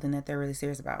isn't something that they're really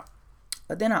serious about.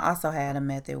 But then I also had a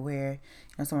method where,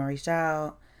 someone reached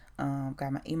out,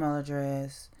 got my email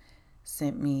address,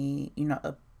 sent me,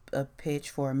 a pitch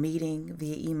for a meeting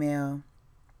via email.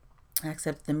 I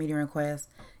accepted the meeting request,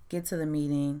 get to the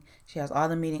meeting. She has all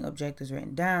the meeting objectives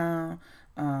written down.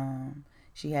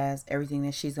 She has everything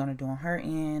that she's going to do on her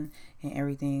end and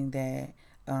everything that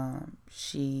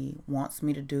she wants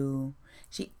me to do.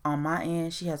 On my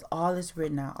end, she has all this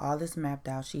written out, all this mapped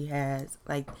out. She has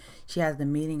the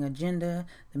meeting agenda,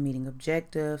 the meeting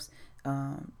objectives,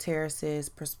 Terrace's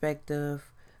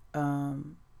perspective,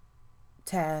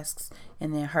 tasks,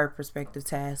 and then her perspective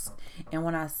tasks. And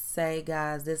when I say,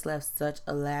 guys, this left such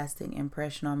a lasting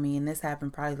impression on me, and this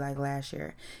happened probably like last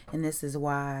year, and this is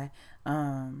why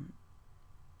I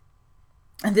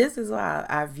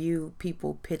view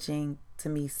people pitching to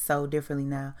me so differently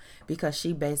now, because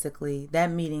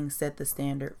that meeting set the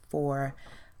standard for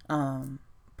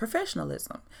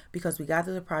professionalism, because we got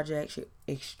through the project. She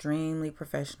extremely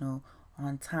professional,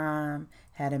 on time,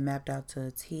 had it mapped out to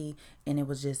a T, and it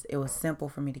was simple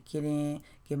for me to get in,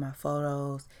 get my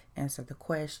photos, answer the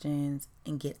questions,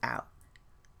 and get out.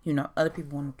 Other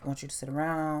people want you to sit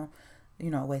around,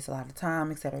 waste a lot of time,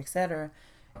 etc., etc.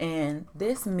 And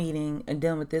this meeting, and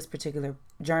dealing with this particular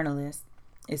journalist,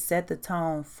 it set the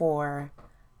tone for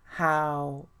what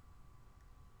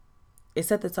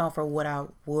I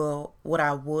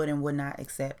would and would not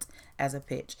accept as a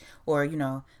pitch. Or,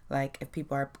 like if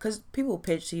because people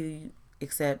pitch to you,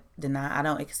 accept, deny. I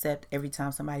don't accept every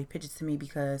time somebody pitches to me,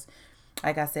 because,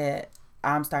 like I said,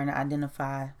 I'm starting to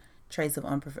identify traits of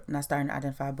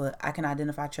but I can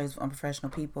identify traits of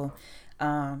unprofessional people.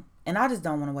 And I just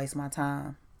don't want to waste my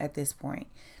time at this point.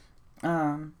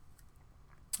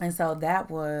 And so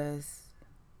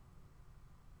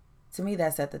to me,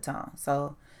 that set the tone.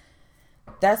 So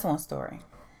that's one story.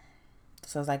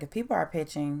 So it's like, if people are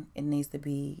pitching, it needs to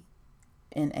be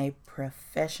in a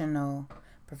professional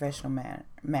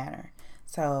manner.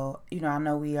 So, I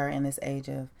know we are in this age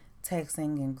of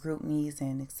texting and group meets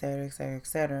and et cetera, et cetera, et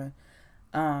cetera.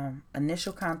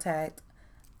 Initial contact,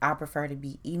 I prefer to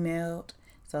be emailed,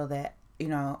 so that,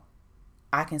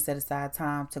 I can set aside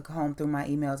time to comb through my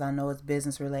emails. I know it's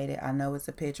business related. I know it's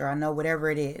a pitch, or I know whatever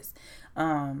it is.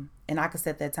 And I can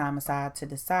set that time aside to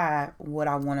decide what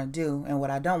I want to do and what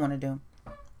I don't want to do.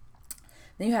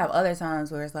 Then you have other times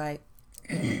where it's like,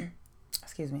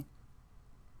 excuse me,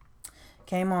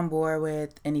 came on board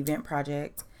with an event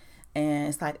project, and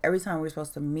it's like every time we're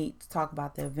supposed to meet to talk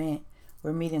about the event,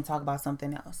 we're meeting to talk about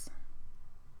something else.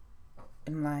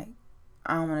 And I'm like,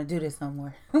 I don't want to do this no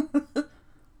more.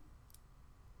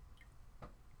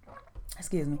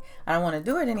 Excuse me. I don't want to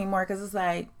do it anymore, because it's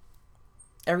like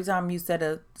every time you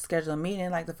schedule a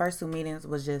meeting, like the first 2 meetings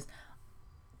was just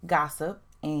gossip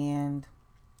and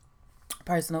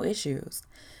personal issues.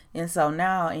 And so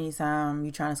now, anytime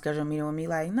you're trying to schedule a meeting with me,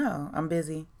 like, no, I'm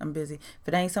busy. If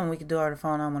it ain't something we can do over the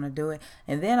phone, I don't want to do it.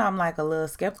 And then I'm like a little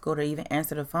skeptical to even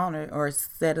answer the phone or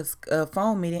set a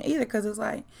phone meeting either, because it's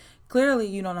like, clearly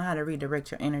you don't know how to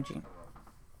redirect your energy.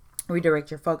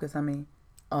 Redirect your focus,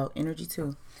 energy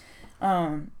too.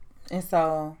 And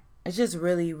so it's just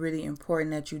really, really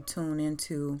important that you tune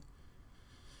into,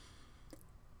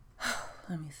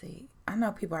 let me see. I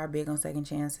know people are big on second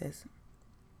chances,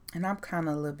 and I'm kind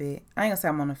of a little bit, I ain't gonna say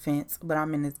I'm on the fence, but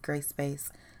I'm in this great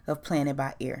space of playing it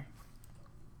by ear.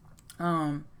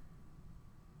 I'm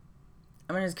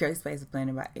in this great space of playing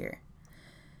it by ear.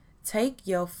 Take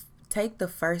the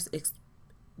first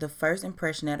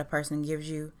impression that a person gives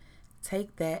you,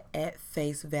 take that at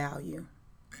face value.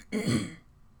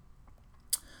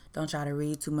 Don't try to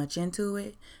read too much into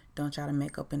it. Don't try to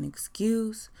make up an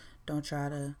excuse. Don't try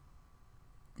to,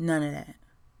 none of that.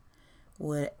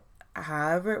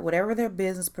 Whatever their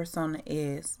business persona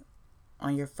is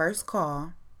on your first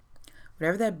call,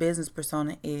 whatever that business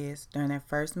persona is during that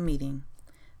first meeting,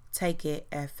 take it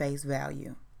at face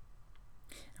value.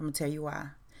 I'm going to tell you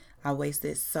why. I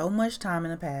wasted so much time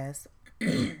in the past.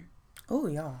 Oh,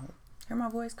 y'all, hear my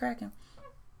voice cracking?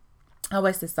 I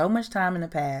wasted so much time in the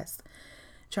past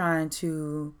trying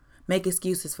to make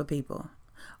excuses for people.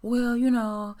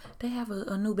 Well, they have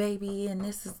a new baby, and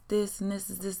this is this, and this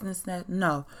is this, and this, and that.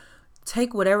 No.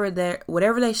 Take whatever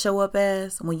they show up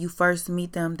as when you first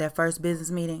meet them, that first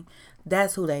business meeting,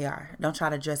 that's who they are. Don't try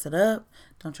to dress it up.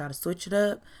 Don't try to switch it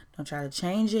up. Don't try to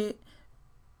change it.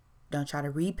 Don't try to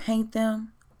repaint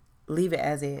them. Leave it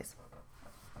as is.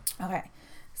 Okay.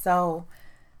 So,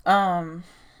 I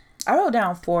wrote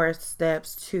down 4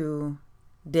 steps to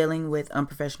dealing with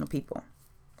unprofessional people,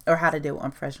 or how to deal with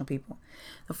unprofessional people.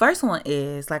 The first one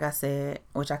is, like I said,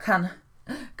 which I kind of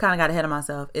got ahead of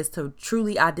myself, is to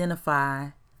truly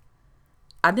identify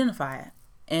it.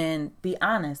 and be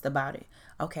honest about it.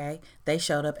 Okay, they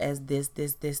showed up as this,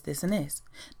 and this.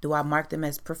 Do I mark them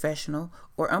as professional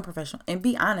or unprofessional? And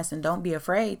be honest, and don't be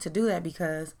afraid to do that,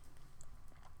 because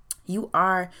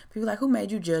people like, who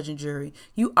made you judge and jury?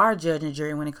 You are judge and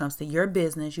jury when it comes to your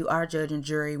business. You are judge and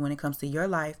jury when it comes to your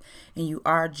life. And you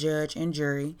are judge and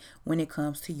jury when it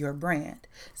comes to your brand.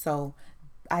 So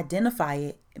identify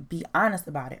it. Be honest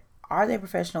about it. Are they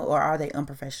professional or are they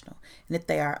unprofessional? And if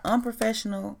they are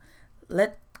unprofessional,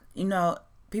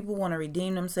 people want to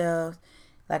redeem themselves.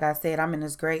 Like I said, I'm in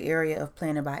this gray area of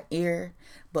playing it by ear.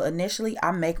 But initially,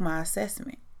 I make my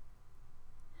assessment.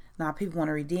 Now, people want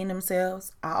to redeem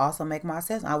themselves. I also make my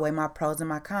assessment. I weigh my pros and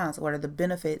my cons. What are the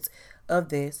benefits of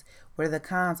this? What are the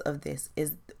cons of this?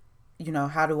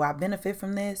 How do I benefit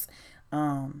from this?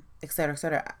 Et cetera, et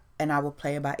cetera. And I will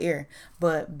play it by ear.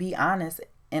 But be honest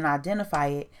and identify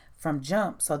it from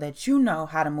jump so that you know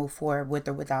how to move forward with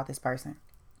or without this person.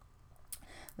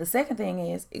 The second thing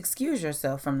is excuse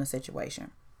yourself from the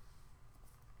situation.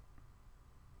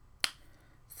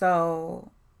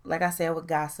 So, like I said with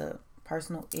gossip,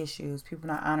 personal issues, people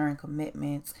not honoring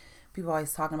commitments, people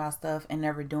always talking about stuff and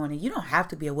never doing it. You don't have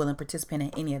to be a willing participant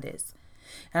in any of this.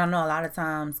 And I know a lot of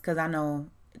times, because I know,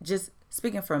 just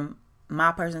speaking from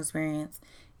my personal experience,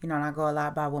 and I go a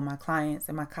lot by what my clients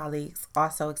and my colleagues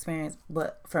also experience,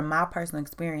 but from my personal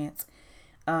experience,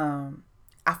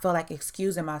 I feel like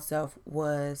excusing myself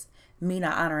was me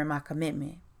not honoring my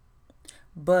commitment.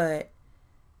 But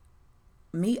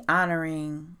me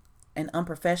honoring an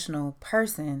unprofessional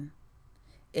person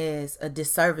is a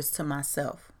disservice to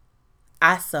myself.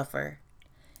 I suffer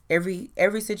every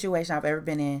situation I've ever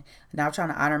been in. Now I'm trying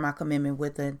to honor my commitment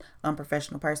with an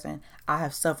unprofessional person. I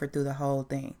have suffered through the whole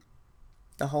thing,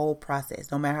 the whole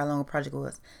process. No matter how long a project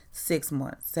was, 6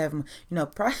 months, 7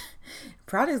 months.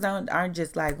 Projects aren't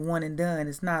just like one and done.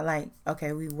 It's not like,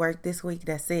 okay, we worked this week,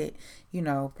 that's it.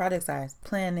 Projects are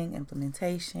planning,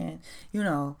 implementation.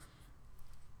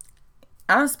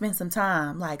 I spent some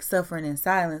time like suffering in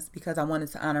silence because I wanted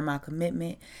to honor my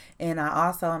commitment. And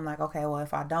I'm like, okay, well,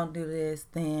 if I don't do this,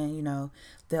 then,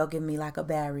 they'll give me like a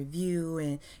bad review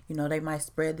and, they might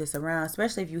spread this around,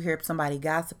 especially if you hear somebody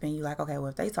gossiping. You're like, okay, well,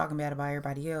 if they talking bad about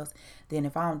everybody else, then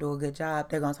if I don't do a good job,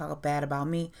 they're going to talk bad about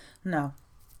me. No,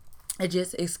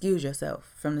 just excuse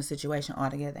yourself from the situation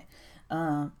altogether.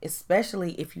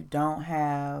 Especially if you don't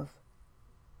have,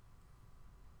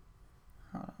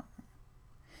 hold on.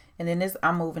 And then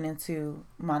I'm moving into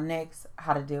my next,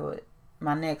 how to deal with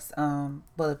my next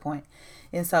bullet point.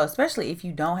 And so, especially if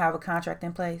you don't have a contract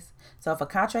in place. So if a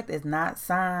contract is not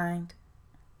signed,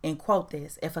 and quote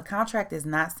this, if a contract is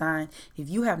not signed, if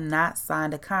you have not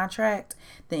signed a contract,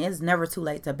 then it's never too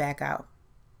late to back out.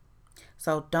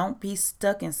 So don't be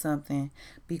stuck in something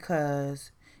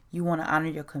because you want to honor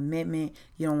your commitment.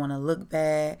 You don't want to look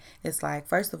bad. It's like,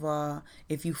 first of all,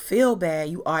 if you feel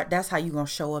bad, that's how you're going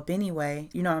to show up anyway.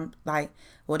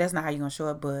 That's not how you're going to show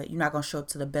up, but you're not going to show up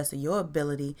to the best of your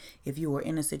ability if you were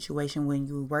in a situation when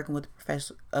you were working with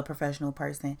a professional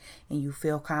person and you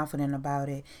feel confident about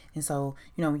it. And so,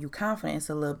 when you're confident,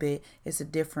 it's a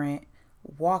different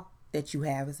walk that you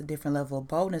have. It's a different level of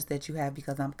boldness that you have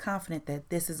because I'm confident that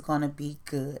this is going to be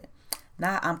good.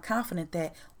 Now I'm confident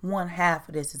that one half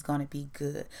of this is going to be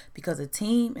good because a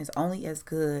team is only as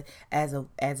good as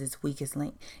its weakest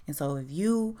link. And so if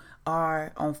you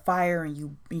are on fire and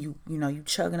you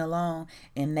chugging along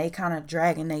and they kind of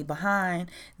dragging they behind,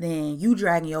 then you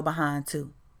dragging your behind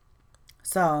too.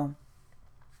 So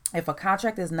if a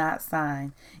contract is not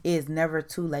signed, it is never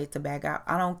too late to back out.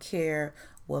 I don't care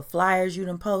what flyers you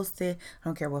done posted. I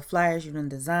don't care what flyers you done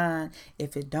designed.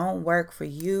 If it don't work for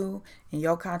you and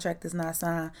your contract is not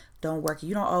signed, don't work.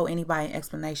 You don't owe anybody an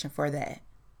explanation for that.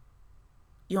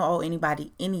 You don't owe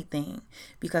anybody anything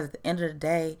because at the end of the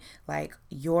day, like,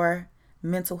 your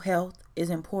mental health is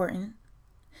important.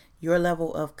 Your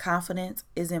level of confidence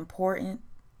is important.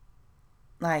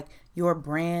 Like, your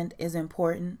brand is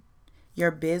important.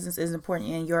 Your business is important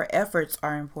and your efforts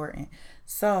are important.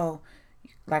 So,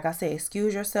 like I said,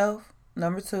 excuse yourself.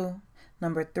 Number 2.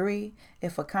 Number 3,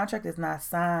 if a contract is not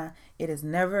signed, it is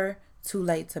never too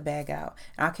late to back out.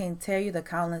 And I can't tell you the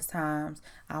countless times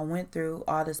I went through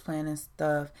all this planning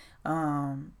stuff.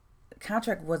 The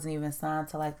contract wasn't even signed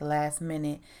till like the last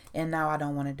minute, and now I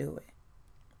don't want to do it.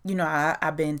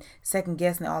 I've been second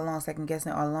guessing it all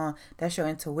along. That's your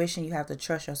intuition. You have to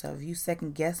trust yourself. If you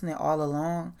second guessing it all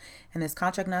along and this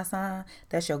contract not signed,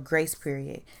 that's your grace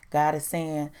period. God is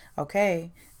saying,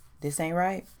 okay, this ain't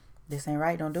right. This ain't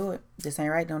right. Don't do it. This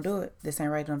ain't right. Don't do it. This ain't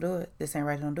right. Don't do it. This ain't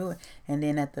right. Don't do it. And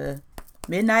then at the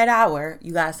midnight hour,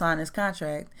 you got to sign this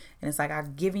contract. And it's like,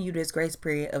 I've given you this grace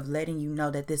period of letting you know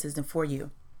that this isn't for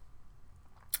you.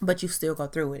 but you still go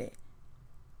through with it.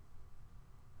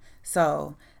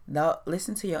 So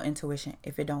listen to your intuition.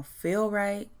 If it don't feel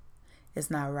right, it's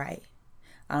not right.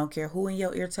 I don't care who in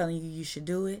your ear telling you should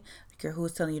do it. I don't care who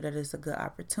is telling you that it's a good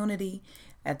opportunity.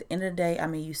 At the end of the day, I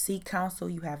mean, you seek counsel.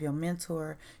 You have your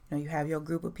mentor. You have your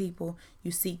group of people.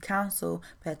 You seek counsel,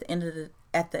 but at the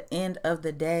end of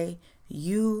the day,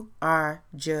 you are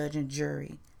judge and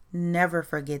jury. Never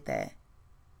forget that.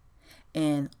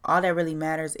 And all that really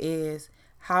matters is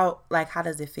how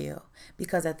does it feel?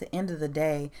 Because at the end of the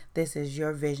day, this is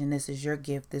your vision, this is your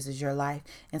gift, this is your life.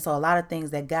 And so a lot of things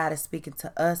that God is speaking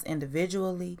to us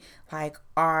individually, like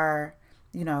our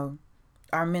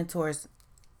mentors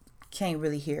can't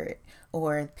really hear it,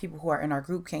 or people who are in our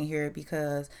group can't hear it,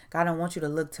 because God don't want you to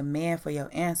look to man for your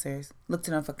answers. Look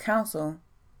to them for counsel,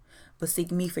 but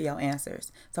seek me for your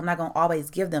answers. So I'm not going to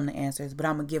always give them the answers, but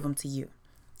I'm going to give them to you.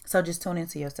 So just tune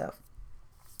into yourself.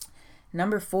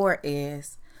 Number 4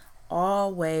 is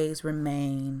always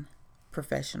remain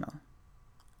professional.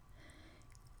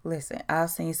 Listen, I've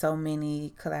seen so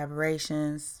many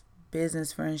collaborations,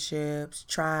 business friendships,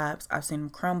 tribes. I've seen them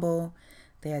crumble.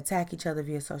 They attack each other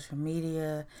via social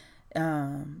media.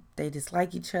 They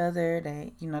dislike each other.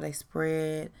 They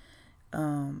spread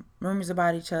rumors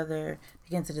about each other.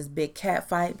 They get into this big cat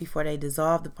fight before they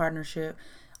dissolve the partnership.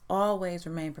 Always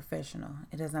remain professional.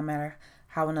 It doesn't matter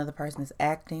how another person is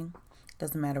acting.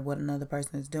 Doesn't matter what another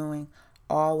person is doing.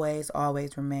 Always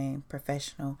remain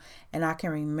professional. And I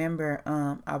can remember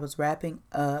I was wrapping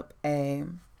up a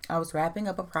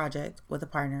project with a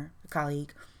partner, a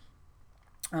colleague.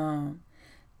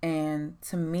 And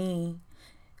to me,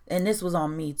 and this was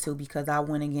on me too, because I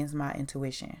went against my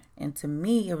intuition. And to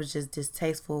me, it was just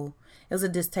distasteful. It was a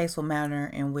distasteful manner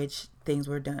in which things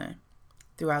were done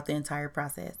throughout the entire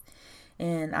process.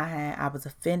 And I was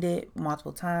offended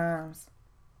multiple times.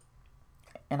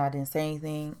 And I didn't say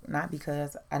anything, not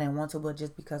because I didn't want to, but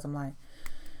just because I'm like,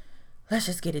 let's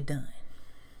just get it done.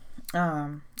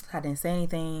 I didn't say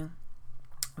anything.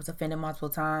 I was offended multiple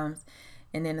times.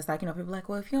 And then it's like, people like,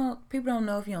 well, people don't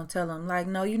know if you don't tell them. Like,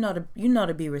 no, you know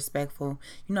to be respectful.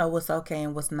 You know what's okay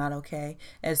and what's not okay,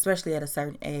 and especially at a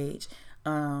certain age.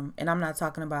 And I'm not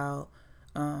talking about,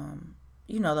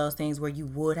 those things where you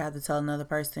would have to tell another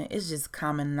person. It's just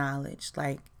common knowledge.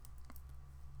 Like,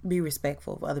 be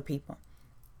respectful of other people.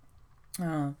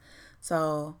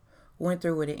 So went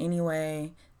through with it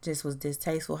anyway. Just was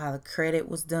distasteful how the credit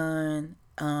was done.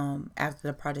 After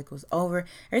the project was over,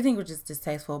 everything was just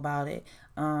distasteful about it.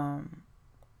 And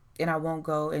I won't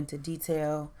go into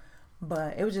detail,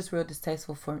 but it was just real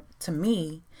distasteful to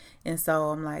me. And so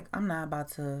I'm like, I'm not about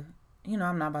to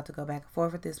go back and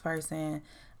forth with this person.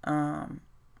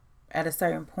 At a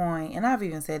certain point, and I've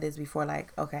even said this before,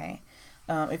 like, okay,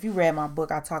 if you read my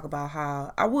book, I talk about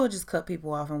how I will just cut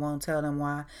people off and won't tell them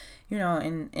why,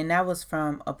 and that was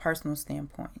from a personal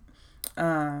standpoint.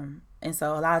 And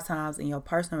so a lot of times in your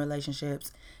personal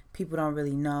relationships, people don't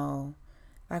really know,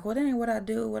 like, well, that ain't what I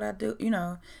do,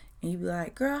 and you be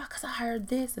like, girl, because I heard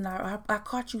this, and I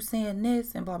caught you saying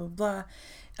this, and blah, blah,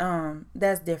 blah.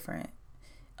 That's different.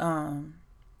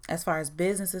 As far as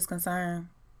business is concerned,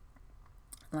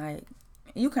 like,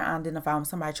 you can identify when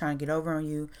somebody trying to get over on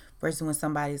you versus when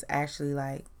somebody's actually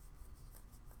like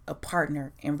a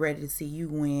partner and ready to see you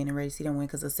win and ready to see them win.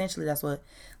 Because essentially that's what,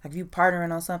 like, if you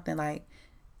partnering on something, like,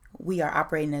 we are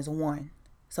operating as one.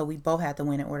 So we both have to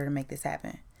win in order to make this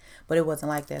happen. But it wasn't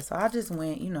like that. So I just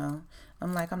went,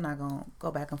 I'm like, I'm not going to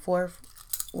go back and forth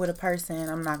with a person.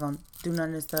 I'm not going to do none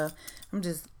of this stuff.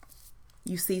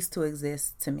 You cease to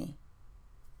exist to me.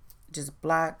 Just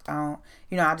block. I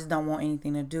just don't want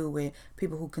anything to do with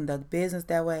people who conduct business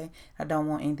that way. I don't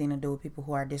want anything to do with people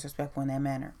who are disrespectful in that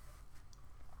manner.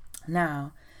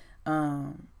 Now,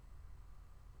 because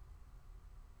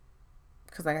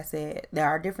like I said, there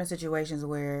are different situations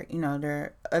where, there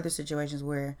are other situations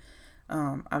where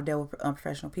I've dealt with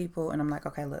unprofessional people, and I'm like,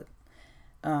 okay, look,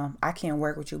 I can't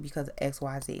work with you because of X,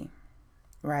 Y, Z,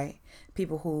 right?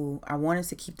 People who I wanted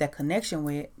to keep that connection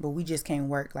with, but we just can't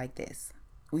work like this.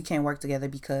 We can't work together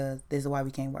because this is why we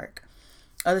can't work.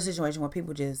 Other situation where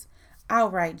people just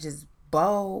outright just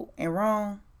bold and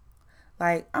wrong.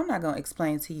 Like, I'm not going to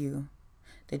explain to you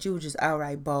that you were just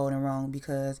outright bold and wrong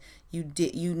because you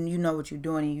know what you're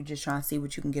doing and you just trying to see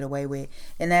what you can get away with.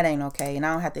 And that ain't okay. And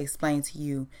I don't have to explain to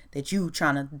you that you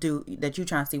trying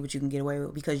to see what you can get away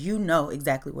with, because you know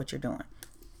exactly what you're doing.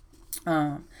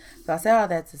 So I say all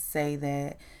that to say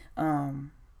that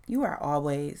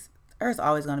there's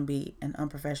always going to be an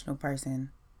unprofessional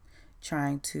person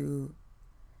trying to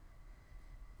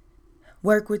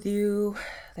work with you.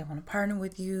 They want to partner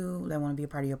with you. They want to be a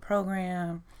part of your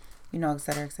program, et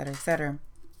cetera, et cetera, et cetera.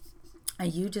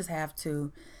 And you just have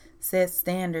to set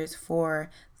standards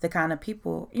for the kind of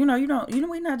people, we're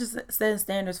not just setting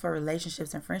standards for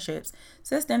relationships and friendships.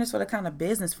 Set standards for the kind of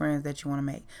business friends that you want to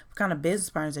make, for the kind of business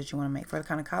partners that you want to make, for the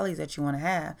kind of colleagues that you want to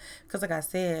have. Because like I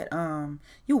said,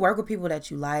 you work with people that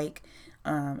you like.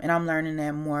 And I'm learning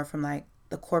that more from like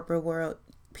the corporate world.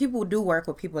 People do work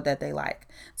with people that they like.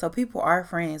 So people are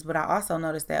friends, but I also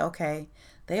noticed that, okay,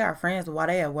 they are friends, but while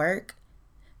they at work,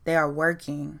 they are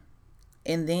working.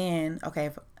 And then,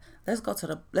 okay, let's go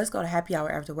to happy hour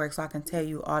after work so I can tell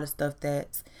you all the stuff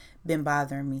that's been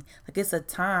bothering me. Like, it's a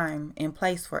time and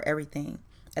place for everything.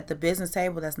 At the business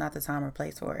table, that's not the time or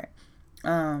place for it.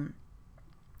 And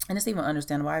it's even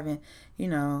understandable.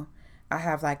 I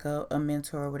have like a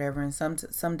mentor or whatever, and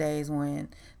some days when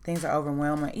things are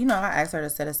overwhelming, I ask her to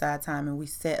set aside time, and we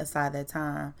set aside that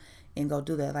time and go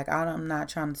do that. Like, I'm not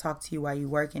trying to talk to you while you're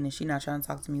working, and she's not trying to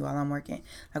talk to me while I'm working.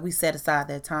 Like, we set aside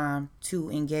that time to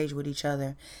engage with each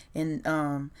other, and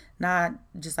not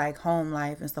just like home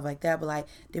life and stuff like that, but like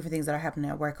different things that are happening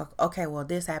at work. Okay, well,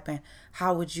 this happened.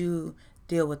 How would you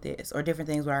deal with this? Or different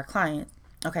things with our clients.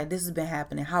 Okay, this has been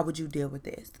happening. How would you deal with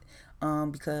this?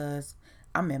 Because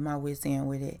I'm at my wit's end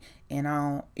with it, and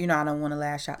I don't want to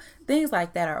lash out. Things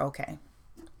like that are okay,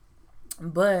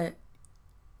 but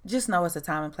just know it's a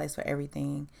time and place for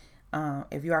everything.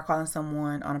 If you are calling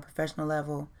someone on a professional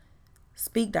level,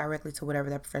 speak directly to whatever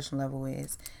that professional level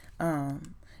is.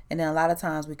 And then a lot of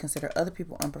times we consider other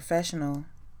people unprofessional,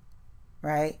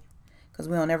 right? Because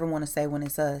we don't ever want to say when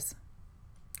it's us.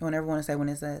 We don't ever want to say when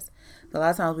it's us. A lot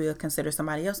of times we'll consider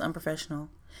somebody else unprofessional,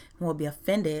 and we'll be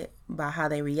offended by how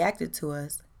they reacted to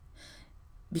us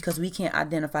because we can't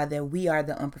identify that we are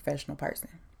the unprofessional person.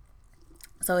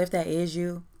 So if that is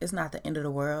you, it's not the end of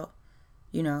the world.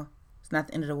 It's not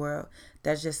the end of the world.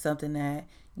 That's just something that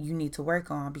you need to work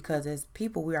on, because as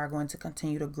people, we are going to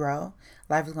continue to grow.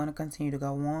 Life is going to continue to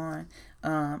go on.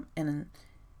 And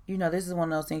this is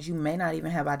one of those things you may not even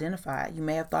have identified. You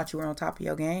may have thought you were on top of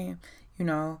your game. You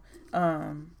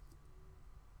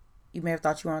may have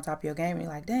thought you were on top of your game, and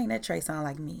you're like, dang, that trait sound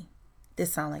like me.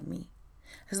 This sound like me.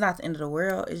 It's not the end of the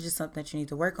world. It's just something that you need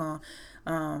to work on,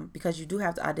 because you do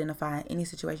have to identify, in any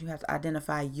situation, you have to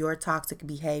identify your toxic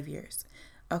behaviors.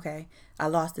 Okay, I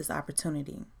lost this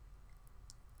opportunity.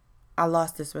 I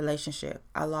lost this relationship.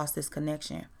 I lost this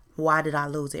connection. Why did I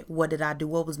lose it? What did I do?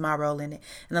 What was my role in it?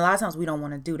 And a lot of times we don't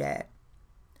want to do that.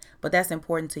 But that's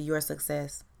important to your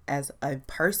success as a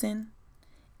person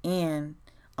and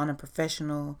on a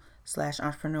professional /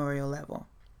 entrepreneurial level.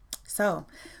 So,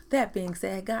 that being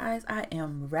said, guys, I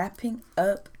am wrapping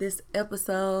up this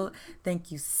episode.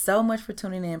 Thank you so much for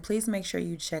tuning in. Please make sure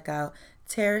you check out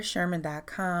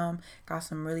TaraSherman.com. Got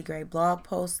some really great blog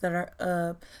posts that are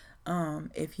up.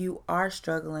 If you are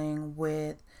struggling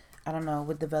with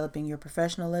developing your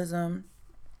professionalism,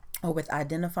 or with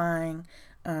identifying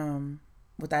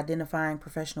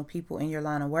professional people in your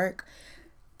line of work,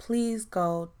 please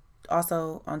go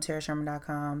also on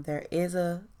TaraSherman.com. There is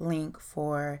a link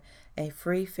for a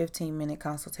free 15-minute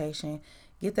consultation.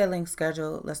 Get that link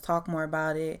scheduled. Let's talk more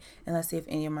about it, and let's see if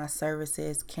any of my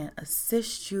services can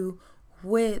assist you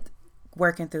with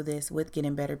working through this, with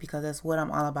getting better, because that's what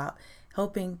I'm all about,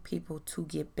 helping people to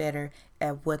get better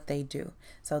at what they do.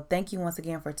 So thank you once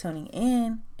again for tuning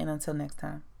in, and until next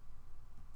time.